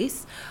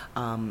Wellways.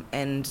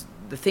 And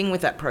the thing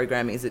with that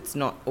program is it's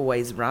not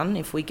always run.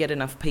 If we get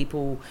enough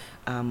people,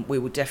 we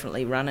will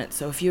definitely run it.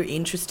 So if you're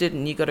interested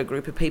and you've got a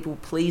group of people,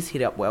 please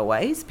hit up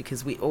Wellways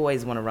because we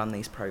always want to run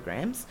these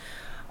programs.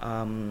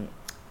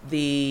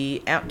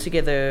 The Out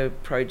Together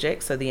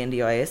project, so the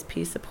NDIS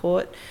peer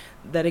support,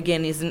 that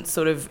again isn't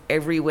sort of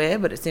everywhere,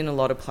 but it's in a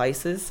lot of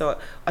places. So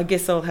I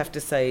guess I'll have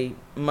to say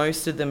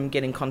most of them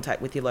get in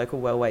contact with your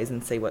local Wellways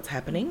and see what's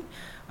happening.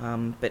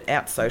 But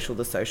Out Social,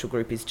 the social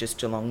group, is just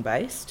Geelong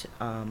based.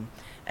 And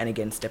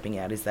again, Stepping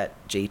Out is that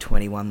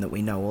G21 that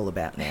we know all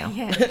about now.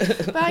 Yeah,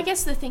 but I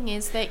guess the thing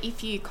is that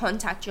if you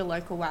contact your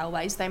local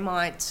Wellways, they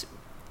might...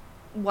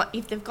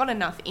 if they've got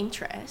enough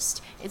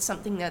interest, it's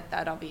something that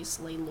they'd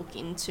obviously look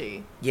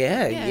into.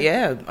 Yeah.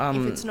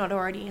 If it's not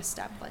already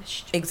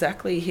established.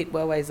 Exactly, hit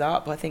Wellways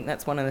up. I think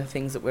that's one of the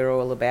things that we're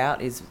all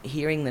about is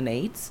hearing the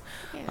needs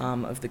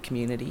of the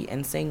community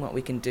and seeing what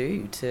we can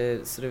do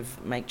to sort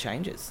of make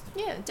changes.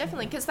 Yeah,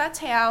 definitely, because that's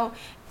how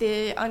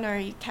I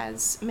know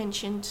Kaz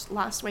mentioned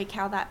last week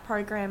how that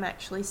program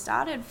actually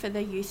started for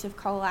the youth of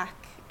Colac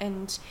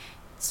and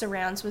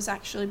surrounds was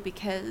actually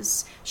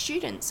because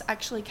students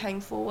actually came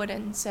forward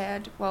and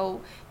said,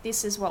 well,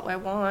 this is what we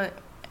want,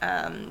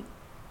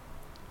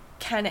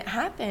 can it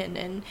happen?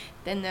 And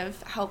then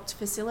they've helped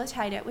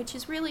facilitate it, which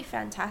is really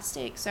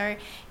fantastic. So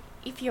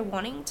if you're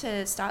wanting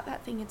to start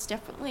that thing, it's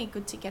definitely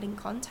good to get in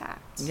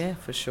contact. Yeah,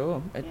 for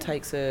sure. It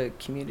takes a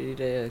community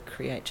to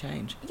create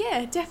change.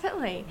 Yeah,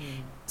 definitely.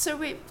 So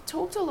we've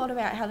talked a lot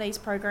about how these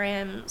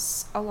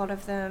programs, a lot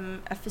of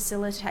them are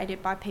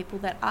facilitated by people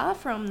that are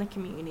from the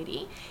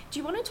community. Do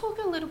you want to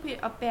talk a little bit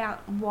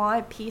about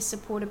why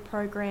peer-supported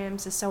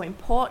programs are so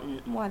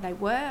important, why they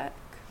work?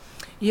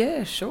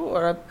 Yeah,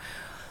 sure.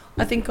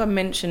 I think I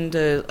mentioned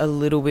a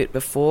little bit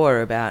before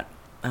about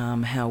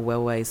how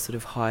Wellways sort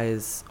of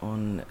hires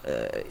on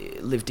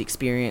lived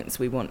experience.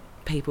 We want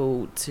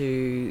people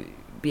to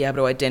be able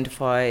to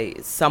identify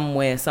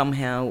somewhere,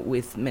 somehow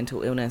with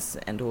mental illness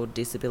and or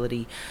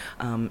disability,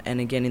 and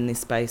again in this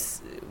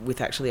space with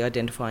actually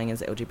identifying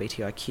as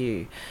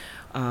LGBTIQ.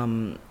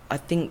 I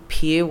think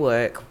peer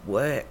work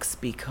works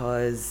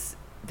because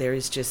there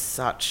is just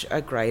such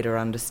a greater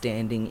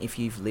understanding if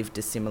you've lived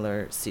a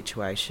similar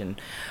situation,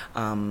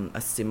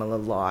 a similar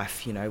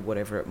life,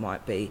 whatever it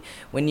might be,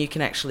 when you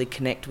can actually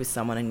connect with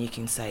someone and you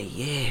can say,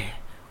 yeah,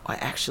 I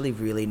actually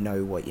really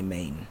know what you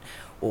mean,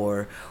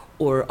 or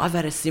I've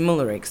had a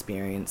similar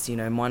experience,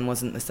 mine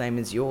wasn't the same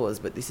as yours,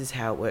 but this is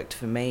how it worked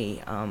for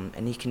me,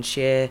 and you can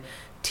share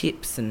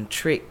tips and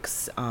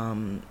tricks,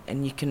 and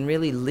you can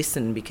really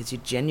listen because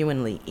you're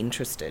genuinely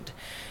interested.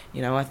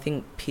 I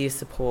think peer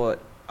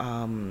support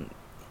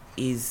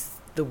is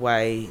the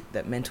way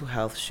that mental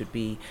health should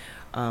be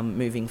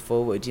moving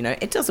forward.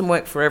 It doesn't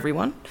work for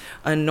everyone,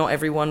 and not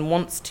everyone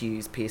wants to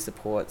use peer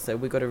support, so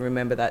we've got to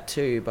remember that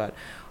too, but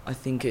I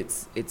think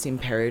it's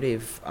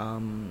imperative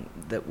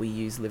that we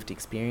use lived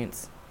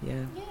experience.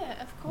 Yeah,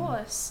 of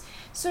course.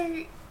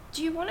 So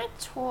do you want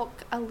to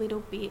talk a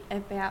little bit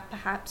about,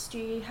 perhaps, do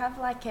you have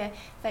like a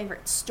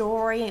favourite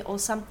story or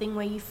something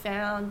where you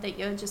found that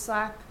you're just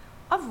like,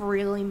 I've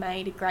really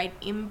made a great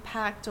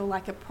impact, or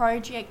like a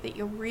project that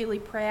you're really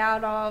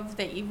proud of,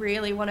 that you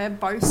really want to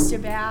boast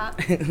about?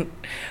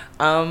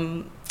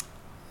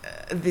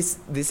 This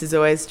is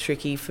always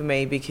tricky for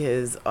me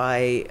because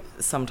I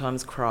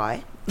sometimes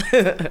cry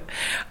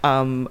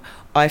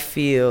I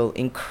feel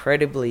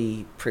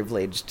incredibly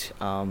privileged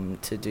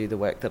to do the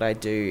work that I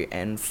do,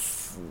 and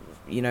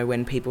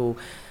when people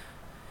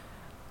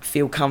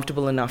feel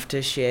comfortable enough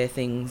to share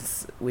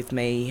things with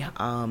me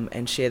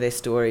and share their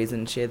stories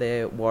and share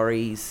their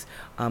worries,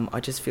 I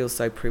just feel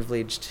so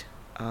privileged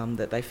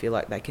that they feel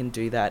like they can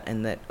do that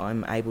and that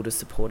I'm able to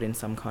support in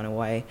some kind of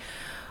way.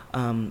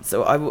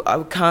 So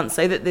I can't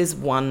say that there's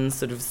one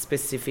sort of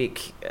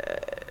specific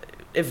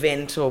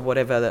event or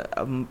whatever,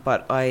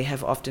 but I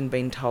have often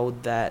been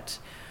told that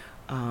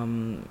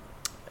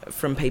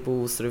from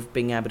people sort of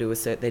being able to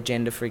assert their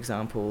gender, for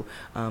example,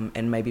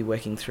 and maybe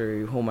working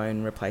through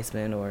hormone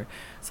replacement or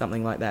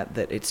something like that,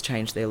 that it's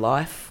changed their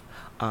life,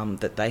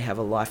 that they have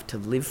a life to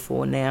live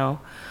for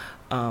now,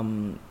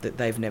 that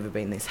they've never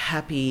been this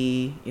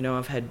happy.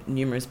 I've had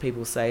numerous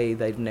people say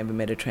they've never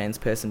met a trans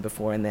person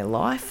before in their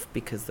life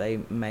because they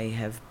may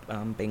have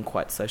been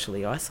quite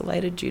socially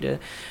isolated due to,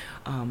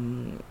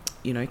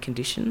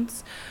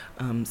 conditions.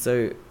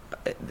 So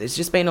there's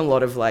just been a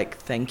lot of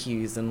thank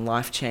yous and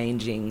life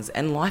changings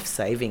and life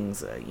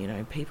savings.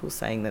 People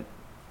saying that,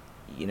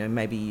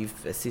 maybe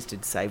you've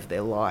assisted save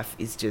their life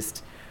is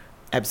just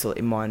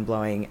absolutely mind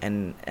blowing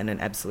and an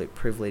absolute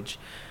privilege.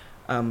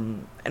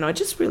 And I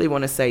just really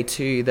want to say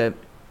too that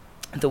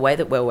the way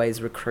that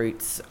Wellways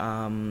recruits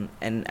and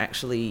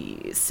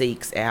actually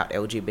seeks out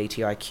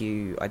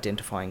LGBTIQ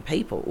identifying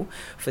people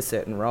for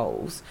certain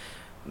roles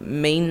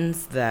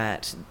means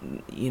that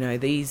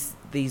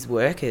these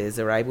workers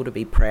are able to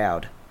be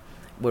proud.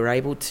 We're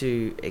able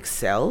to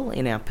excel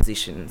in our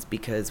positions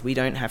because we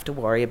don't have to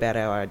worry about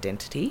our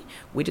identity.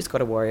 We just got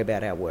to worry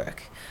about our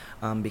work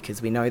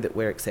because we know that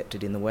we're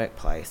accepted in the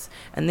workplace.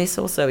 And this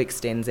also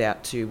extends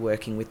out to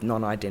working with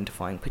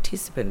non-identifying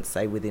participants,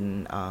 say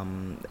within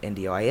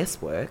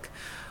NDIS work,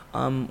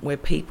 where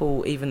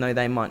people, even though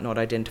they might not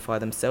identify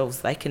themselves,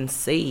 they can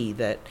see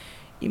that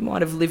you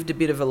might have lived a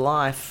bit of a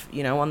life,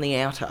 on the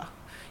outer.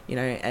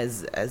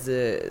 As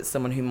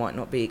someone who might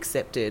not be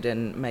accepted,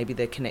 and maybe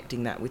they're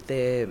connecting that with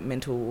their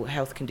mental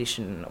health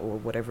condition or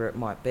whatever it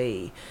might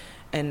be,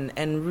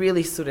 and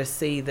really sort of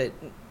see that,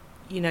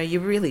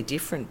 you're really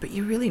different, but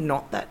you're really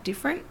not that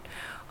different.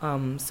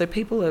 So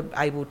people are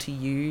able to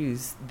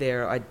use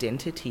their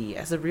identity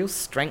as a real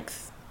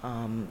strength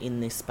in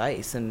this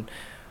space, and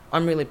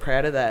I'm really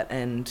proud of that,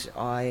 and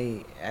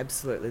I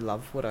absolutely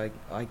love what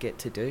I get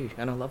to do,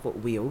 and I love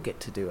what we all get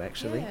to do,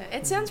 actually. Yeah,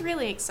 it sounds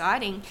really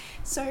exciting.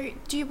 So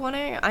do you want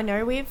to, I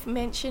know we've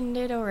mentioned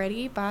it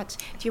already, but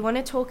do you want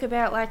to talk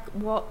about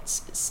what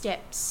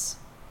steps,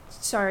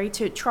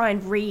 to try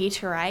and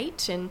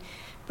reiterate and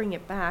bring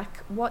it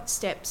back, what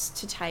steps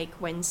to take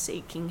when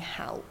seeking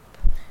help?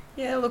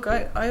 Yeah, look,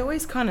 I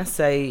always kind of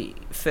say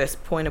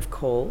first point of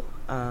call,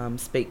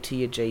 speak to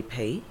your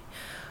GP.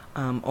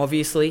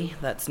 Obviously,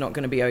 that's not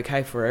going to be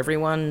okay for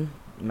everyone.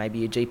 Maybe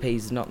your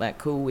GP's not that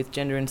cool with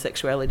gender and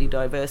sexuality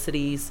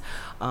diversities.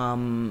 Try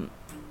and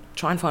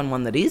find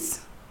one that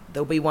is.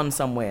 There'll be one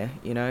somewhere,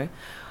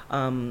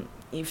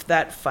 If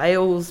that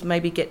fails,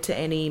 maybe get to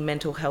any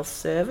mental health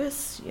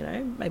service,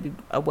 maybe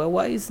a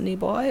Wellways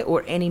nearby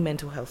or any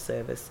mental health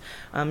service.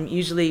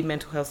 Usually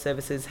mental health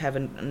services have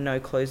a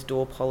no closed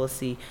door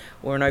policy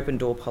or an open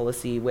door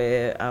policy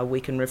where we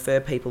can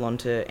refer people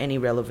onto any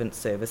relevant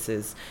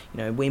services.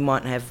 We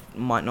might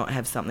not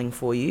have something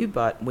for you,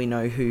 but we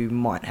know who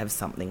might have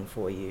something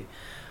for you.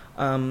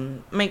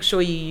 Make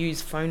sure you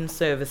use phone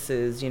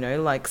services,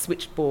 like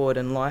Switchboard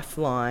and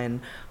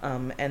Lifeline,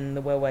 and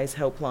the Wellways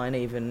helpline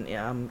even,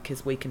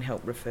 because we can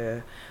help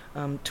refer.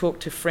 Talk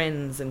to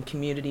friends and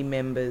community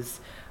members.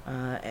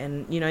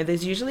 And,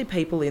 there's usually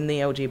people in the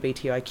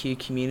LGBTIQ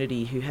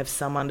community who have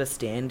some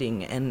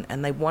understanding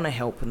and they want to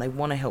help, and they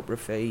want to help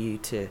refer you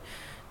to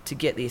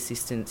get the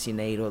assistance you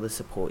need or the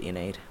support you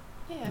need.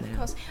 Yeah, of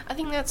course. I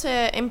think that's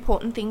an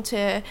important thing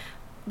to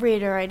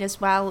reiterate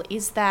as well,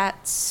 is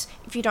that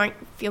if you don't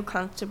feel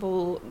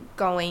comfortable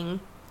going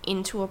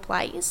into a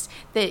place,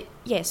 that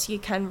yes, you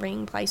can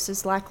ring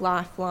places like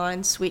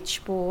Lifeline,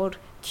 Switchboard,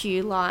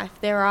 QLife.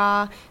 There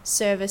are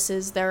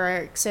services that are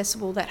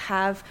accessible that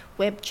have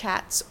web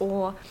chats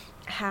or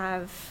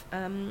have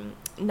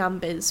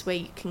numbers where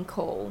you can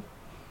call.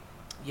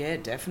 Yeah,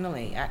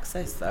 definitely.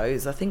 Access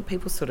those. I think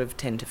people sort of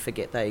tend to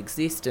forget they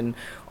exist, and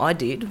I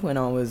did when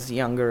I was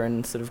younger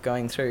and sort of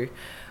going through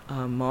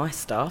my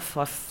stuff.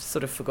 I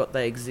sort of forgot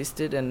they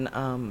existed, and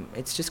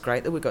it's just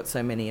great that we've got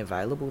so many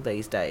available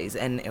these days,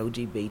 and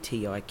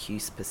LGBTIQ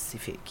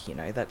specific,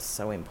 that's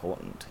so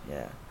important.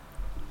 Yeah,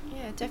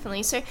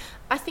 definitely. So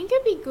I think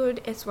it'd be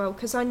good as well,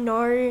 because I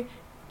know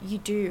you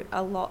do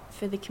a lot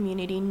for the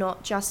community,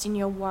 not just in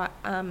your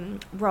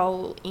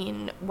role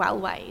in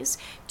Wellways.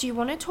 Do you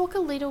want to talk a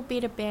little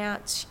bit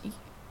about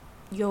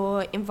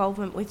your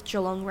involvement with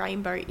Geelong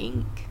Rainbow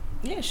Inc?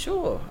 Yeah,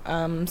 sure.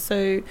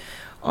 So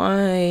I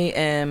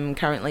am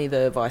currently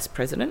the Vice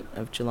President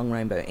of Geelong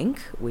Rainbow Inc.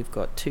 We've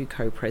got 2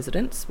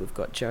 co-presidents. We've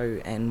got Joe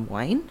and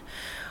Wayne.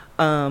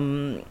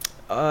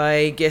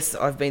 I guess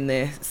I've been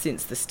there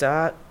since the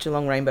start.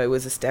 Geelong Rainbow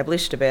was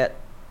established about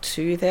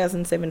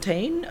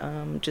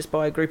 2017, just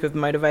by a group of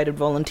motivated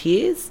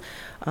volunteers,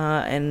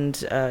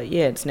 and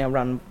it's now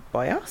run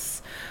by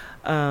us.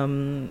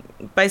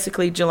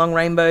 Basically, Geelong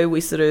Rainbow, we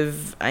sort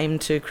of aim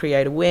to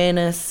create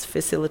awareness,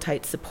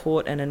 facilitate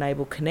support and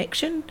enable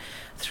connection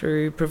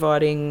through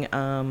providing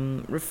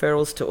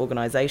referrals to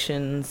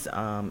organisations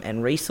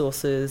and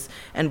resources,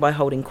 and by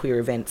holding queer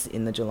events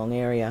in the Geelong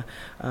area,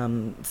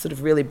 sort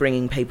of really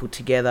bringing people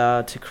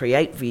together to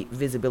create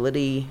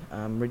visibility,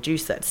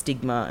 reduce that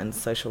stigma and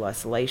social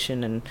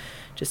isolation, and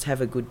just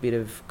have a good bit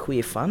of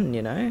queer fun,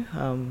 you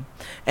know.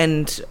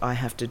 And I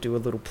have to do a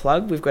little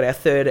plug. We've got our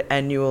 3rd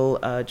annual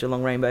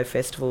Geelong Rainbow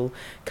Festival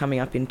coming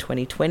up in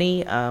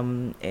 2020.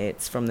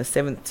 It's from the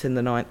 7th to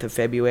the 9th of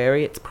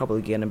February. It's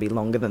probably going to be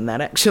longer than that,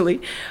 actually.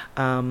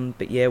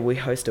 But yeah, we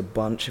host a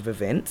bunch of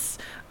events.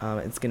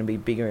 It's going to be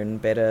bigger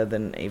and better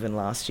than even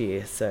last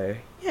year. So,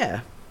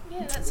 yeah.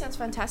 Yeah, that sounds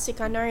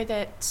fantastic. I know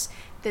that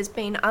there's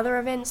been other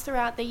events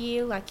throughout the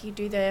year, like you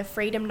do the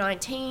Freedom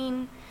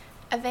 19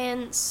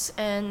 events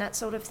and that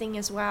sort of thing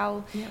as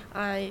well.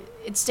 Yeah.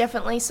 It's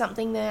definitely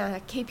something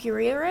that keep your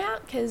ear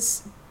out,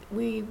 because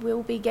we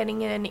will be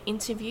getting an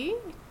interview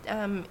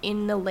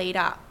in the lead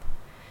up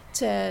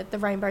to the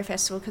Rainbow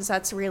Festival, because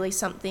that's really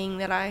something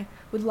that I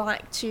would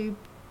like to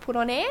put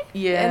on air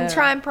and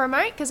try and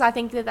promote, because I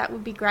think that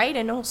would be great.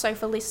 And also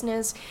for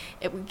listeners,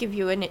 it would give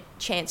you a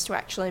chance to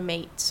actually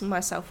meet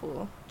myself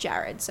or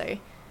Jared. So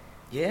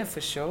yeah, for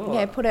sure.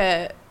 Yeah, put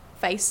a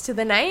face to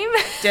the name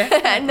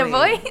and the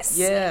voice.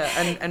 Yeah,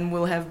 and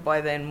we'll have,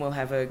 by then we'll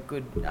have a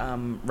good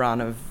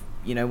run of,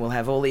 you know, we'll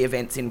have all the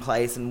events in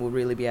place, and we'll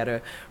really be able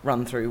to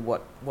run through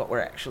what we're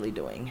actually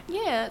doing.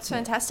 Yeah, it's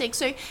fantastic.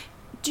 So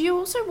do you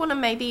also want to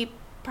maybe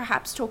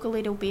perhaps talk a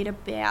little bit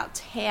about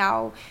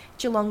how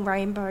Geelong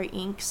Rainbow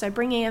Inc., so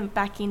bringing it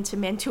back into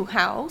mental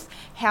health,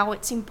 how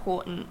it's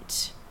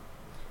important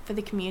for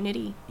the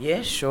community?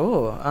 Yeah,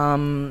 sure.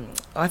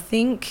 I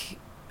think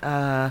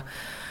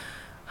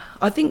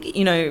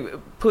you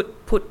know,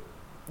 put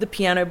the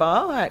Piano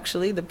Bar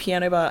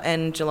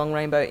and Geelong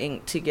Rainbow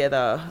Inc.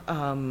 together,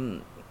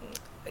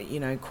 you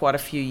know, quite a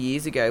few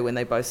years ago when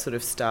they both sort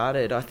of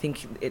started. I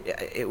think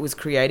it was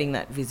creating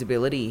that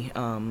visibility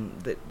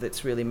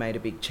that's really made a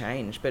big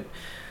change. But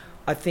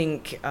I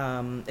think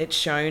it's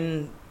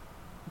shown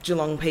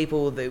Geelong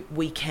people that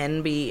we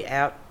can be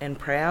out and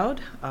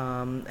proud,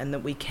 and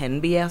that we can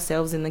be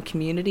ourselves in the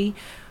community.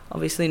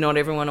 Obviously, not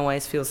everyone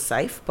always feels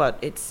safe, but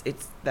it's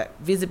that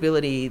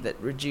visibility that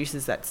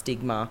reduces that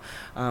stigma,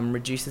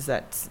 reduces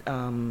that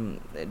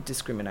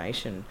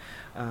discrimination.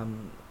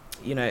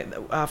 You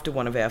know, after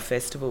one of our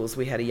festivals,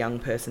 we had a young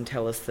person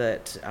tell us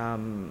that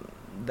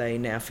they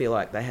now feel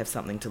like they have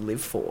something to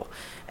live for,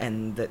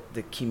 and that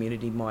the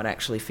community might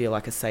actually feel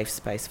like a safe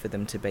space for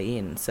them to be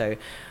in. So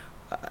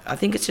I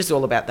think it's just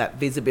all about that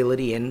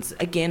visibility, and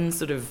again,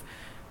 sort of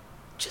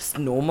just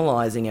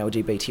normalising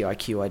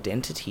LGBTIQ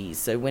identities.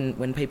 So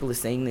when people are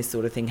seeing this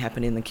sort of thing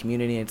happen in the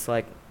community, it's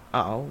like,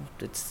 oh,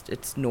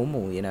 it's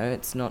normal, you know.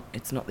 It's not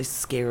this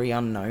scary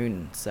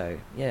unknown. So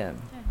yeah.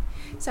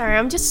 Sorry,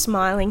 I'm just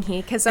smiling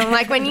here because I'm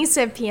like, when you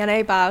said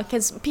Piano Bar,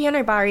 because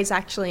Piano Bar is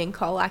actually in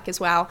Colac as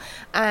well.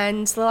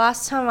 And the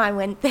last time I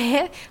went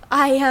there,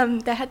 they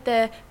had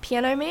the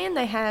piano man,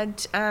 they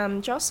had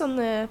Joss on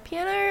the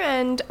piano,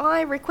 and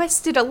I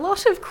requested a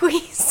lot of queer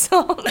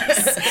songs.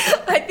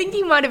 I think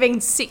he might have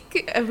been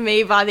sick of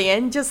me by the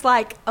end, just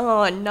like,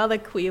 oh, another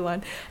queer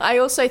one. I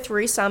also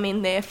threw some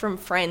in there from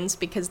friends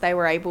because they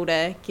were able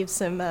to give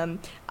some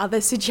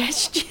other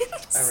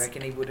suggestions. I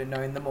reckon he would have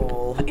known them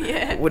all.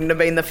 Yeah. It wouldn't have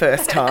been the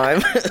first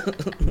time.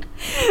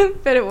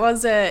 But it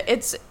was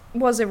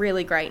a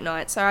really great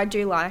night, so I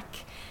do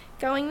like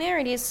going there.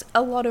 It is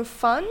a lot of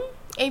fun.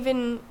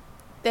 Even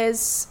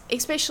there's,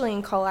 especially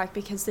in Colac,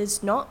 because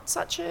there's not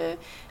such a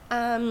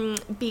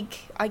big,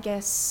 I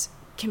guess,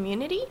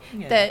 community,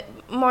 that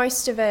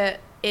most of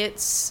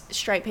it's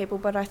straight people,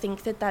 but I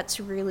think that that's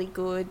really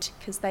good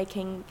because they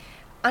can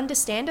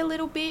understand a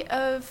little bit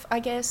of, I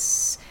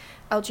guess,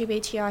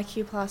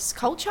 LGBTIQ plus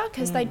culture,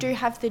 because they do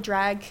have the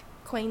drag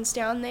queens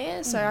down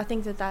there, so I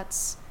think that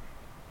that's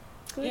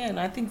good. Yeah, and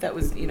I think that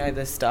was, you know,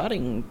 the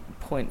starting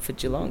point for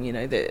Geelong. You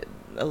know,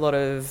 a lot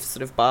of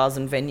sort of bars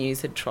and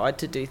venues had tried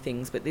to do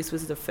things, but this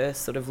was the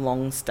first sort of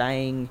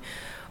long-staying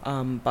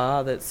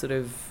bar that sort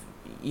of,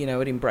 you know,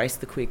 it embraced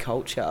the queer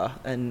culture,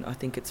 and I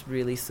think it's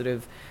really sort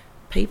of,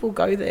 people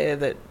go there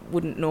that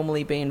wouldn't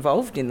normally be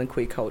involved in the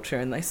queer culture,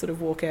 and they sort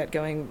of walk out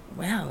going,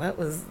 wow, that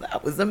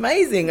was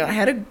amazing, I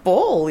had a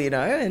ball, you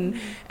know,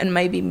 and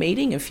maybe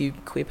meeting a few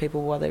queer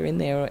people while they're in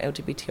there, or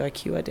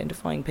LGBTIQ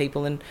identifying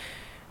people, and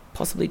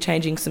possibly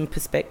changing some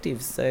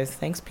perspectives. So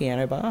thanks,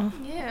 Piano Bar.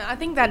 Yeah, I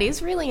think that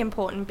is really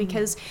important,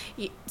 because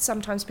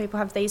sometimes people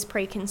have these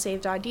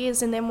preconceived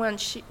ideas, and then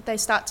once they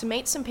start to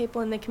meet some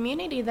people in the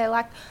community, they're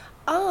like,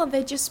 oh,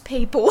 they're just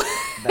people.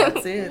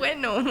 That's it. We're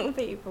normal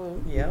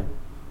people. Yeah.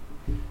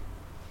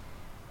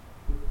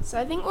 So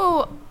I think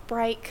we'll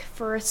break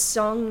for a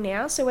song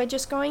now. So we're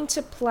just going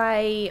to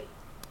play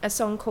a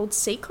song called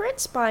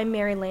Secrets by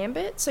Mary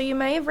Lambert. So you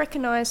may have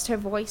recognised her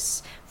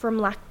voice from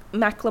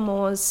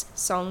Macklemore's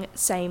song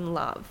Same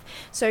Love.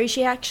 So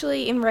she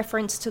actually, in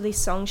reference to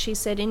this song, she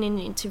said in an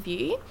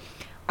interview,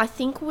 I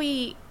think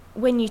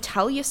when you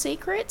tell your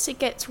secrets, it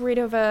gets rid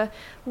of a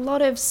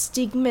lot of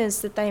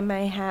stigmas that they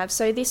may have.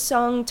 So this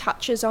song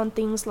touches on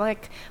things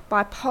like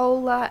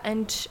bipolar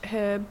and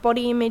her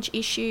body image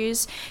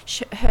issues.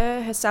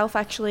 Herself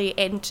actually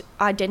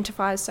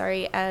identifies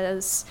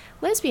as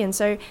lesbian.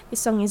 So this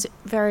song is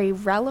very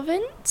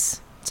relevant.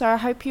 So I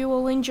hope you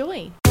all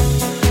enjoy.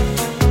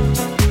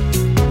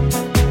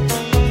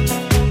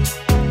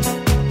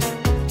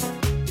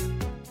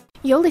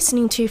 You're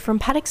listening to From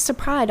Paddocks to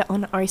Pride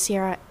on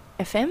OCR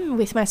FM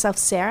with myself,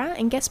 Sarah,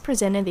 and guest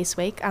presenter this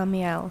week,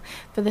 Amiel,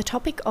 for the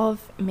topic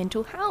of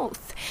mental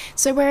health.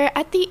 So we're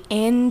at the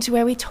end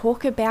where we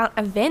talk about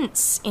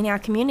events in our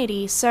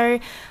community. So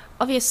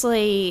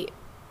obviously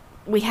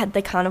we had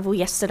the carnival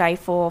yesterday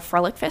for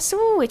Frolic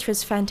Festival, which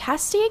was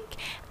fantastic,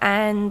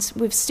 and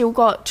we've still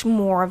got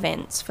more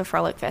events for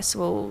Frolic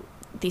Festival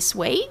this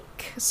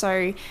week.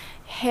 So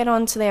head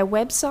on to their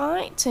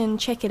website and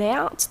check it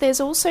out. There's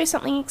also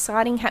something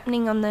exciting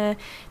happening on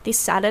this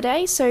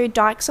Saturday. So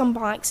Dykes on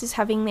Bikes is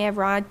having their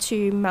ride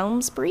to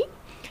Malmesbury,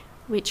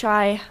 which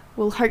I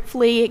will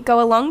hopefully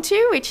go along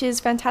to, which is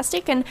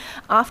fantastic. And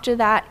after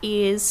that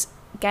is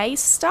Gay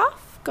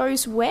Stuff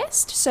goes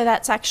west. So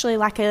that's actually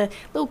like a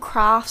little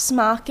crafts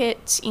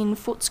market in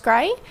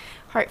Footscray.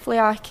 Hopefully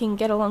I can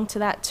get along to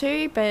that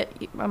too, but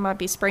I might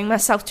be spreading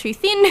myself too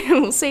thin.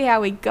 We'll see how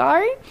we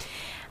go.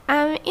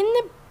 In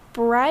the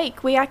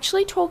break, we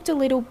actually talked a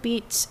little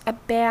bit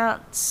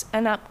about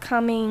an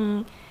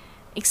upcoming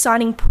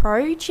exciting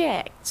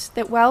project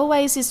that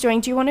Wellways is doing.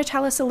 Do you want to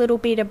tell us a little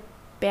bit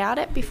about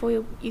it before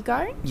you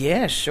go?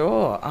 Yeah,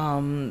 sure.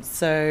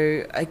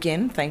 So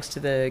again, thanks to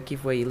the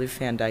Give Where You Live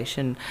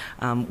Foundation,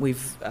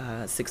 we've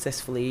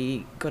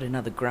successfully got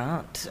another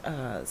grant,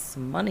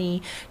 some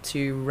money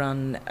to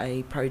run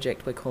a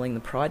project we're calling the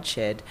Pride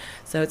Shed.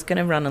 So it's going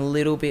to run a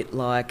little bit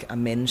like a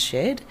men's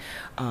shed,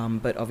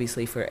 but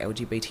obviously for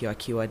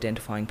LGBTIQ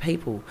identifying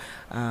people.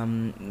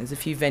 There's a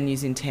few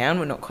venues in town.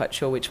 We're not quite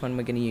sure which one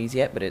we're going to use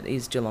yet, but it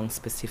is Geelong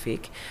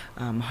specific.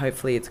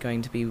 Hopefully it's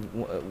going to be,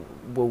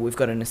 well, we've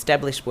got an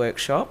established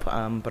workshop,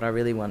 but I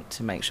really want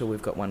to make sure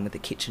we've got one with a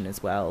kitchen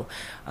as well.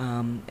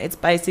 It's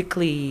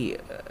basically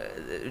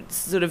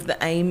sort of the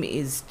aim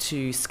is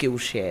to skill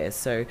share.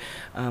 So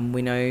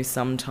we know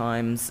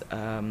sometimes,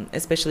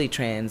 especially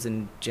trans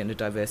and gender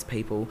diverse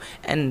people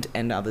and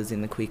others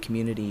in the queer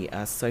community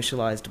are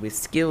socialised with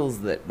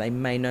skills that they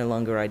may no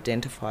longer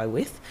identify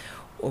with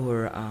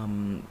or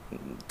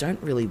don't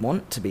really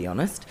want, to be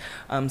honest.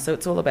 So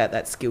it's all about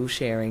that skill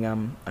sharing.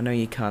 I know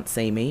you can't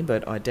see me,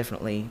 but I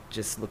definitely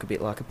just look a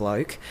bit like a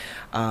bloke.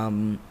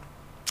 But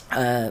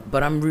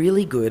I'm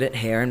really good at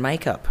hair and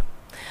makeup.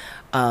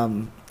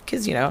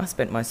 Because, you know, I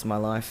spent most of my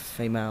life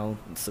female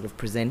sort of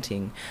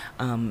presenting.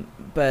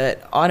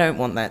 But I don't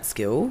want that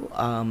skill.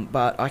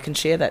 But I can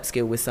share that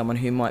skill with someone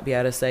who might be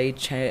able to, say,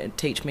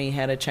 teach me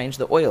how to change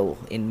the oil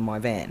in my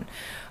van.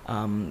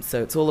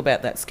 So it's all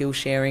about that skill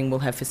sharing. We'll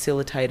have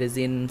facilitators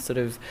in sort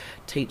of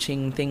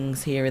teaching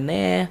things here and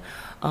there,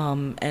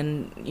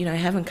 and, you know,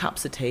 having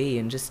cups of tea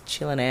and just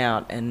chilling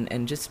out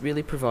and just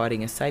really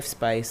providing a safe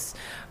space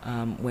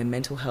where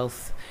mental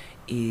health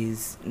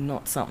is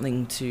not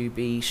something to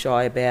be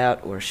shy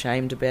about or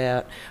ashamed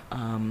about,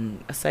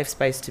 a safe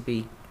space to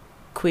be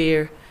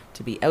queer,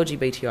 to be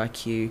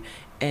LGBTIQ,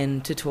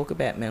 and to talk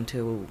about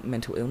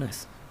mental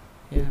illness.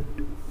 Yeah.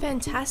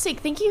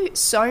 Fantastic. Thank you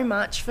so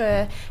much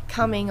for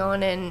coming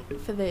on and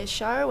for the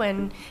show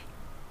and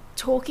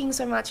talking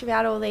so much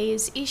about all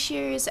these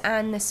issues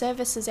and the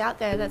services out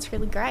there. That's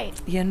really great.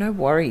 Yeah, no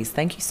worries.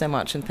 Thank you so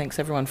much, and thanks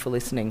everyone for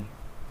listening.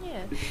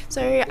 Yeah.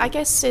 So I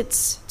guess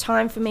it's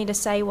time for me to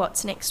say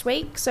what's next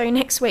week. So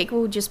next week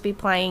we'll just be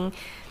playing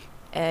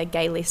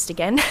Gay List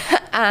again.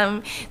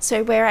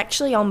 So we're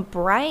actually on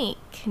break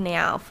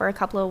now for a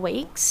couple of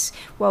weeks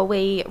while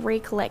we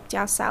recollect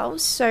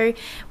ourselves. So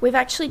we've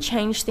actually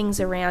changed things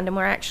around, and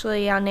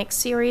our next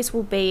series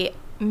will be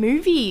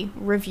movie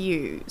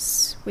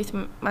reviews with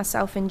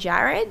myself and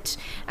Jared.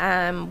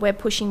 We're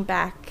pushing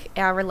back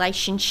our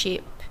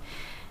relationship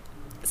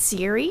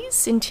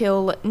series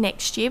until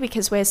next year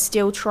because we're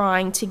still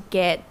trying to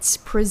get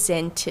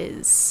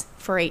presenters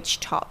for each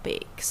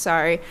topic.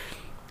 So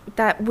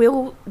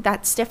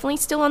that's definitely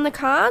still on the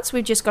cards.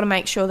 We've just got to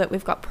make sure that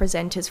we've got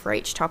presenters for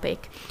each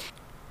topic.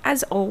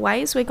 As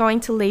always, we're going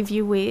to leave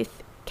you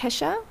with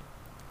Kesha.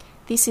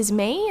 This is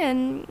me,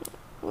 and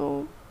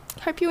we'll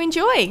hope you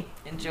enjoy.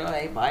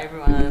 Enjoy. Bye,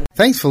 everyone.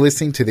 Thanks for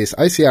listening to this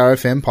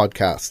OCRFM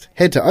podcast.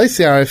 Head to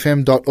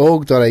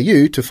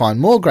ocrfm.org.au to find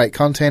more great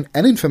content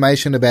and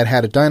information about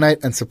how to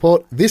donate and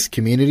support this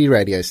community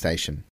radio station.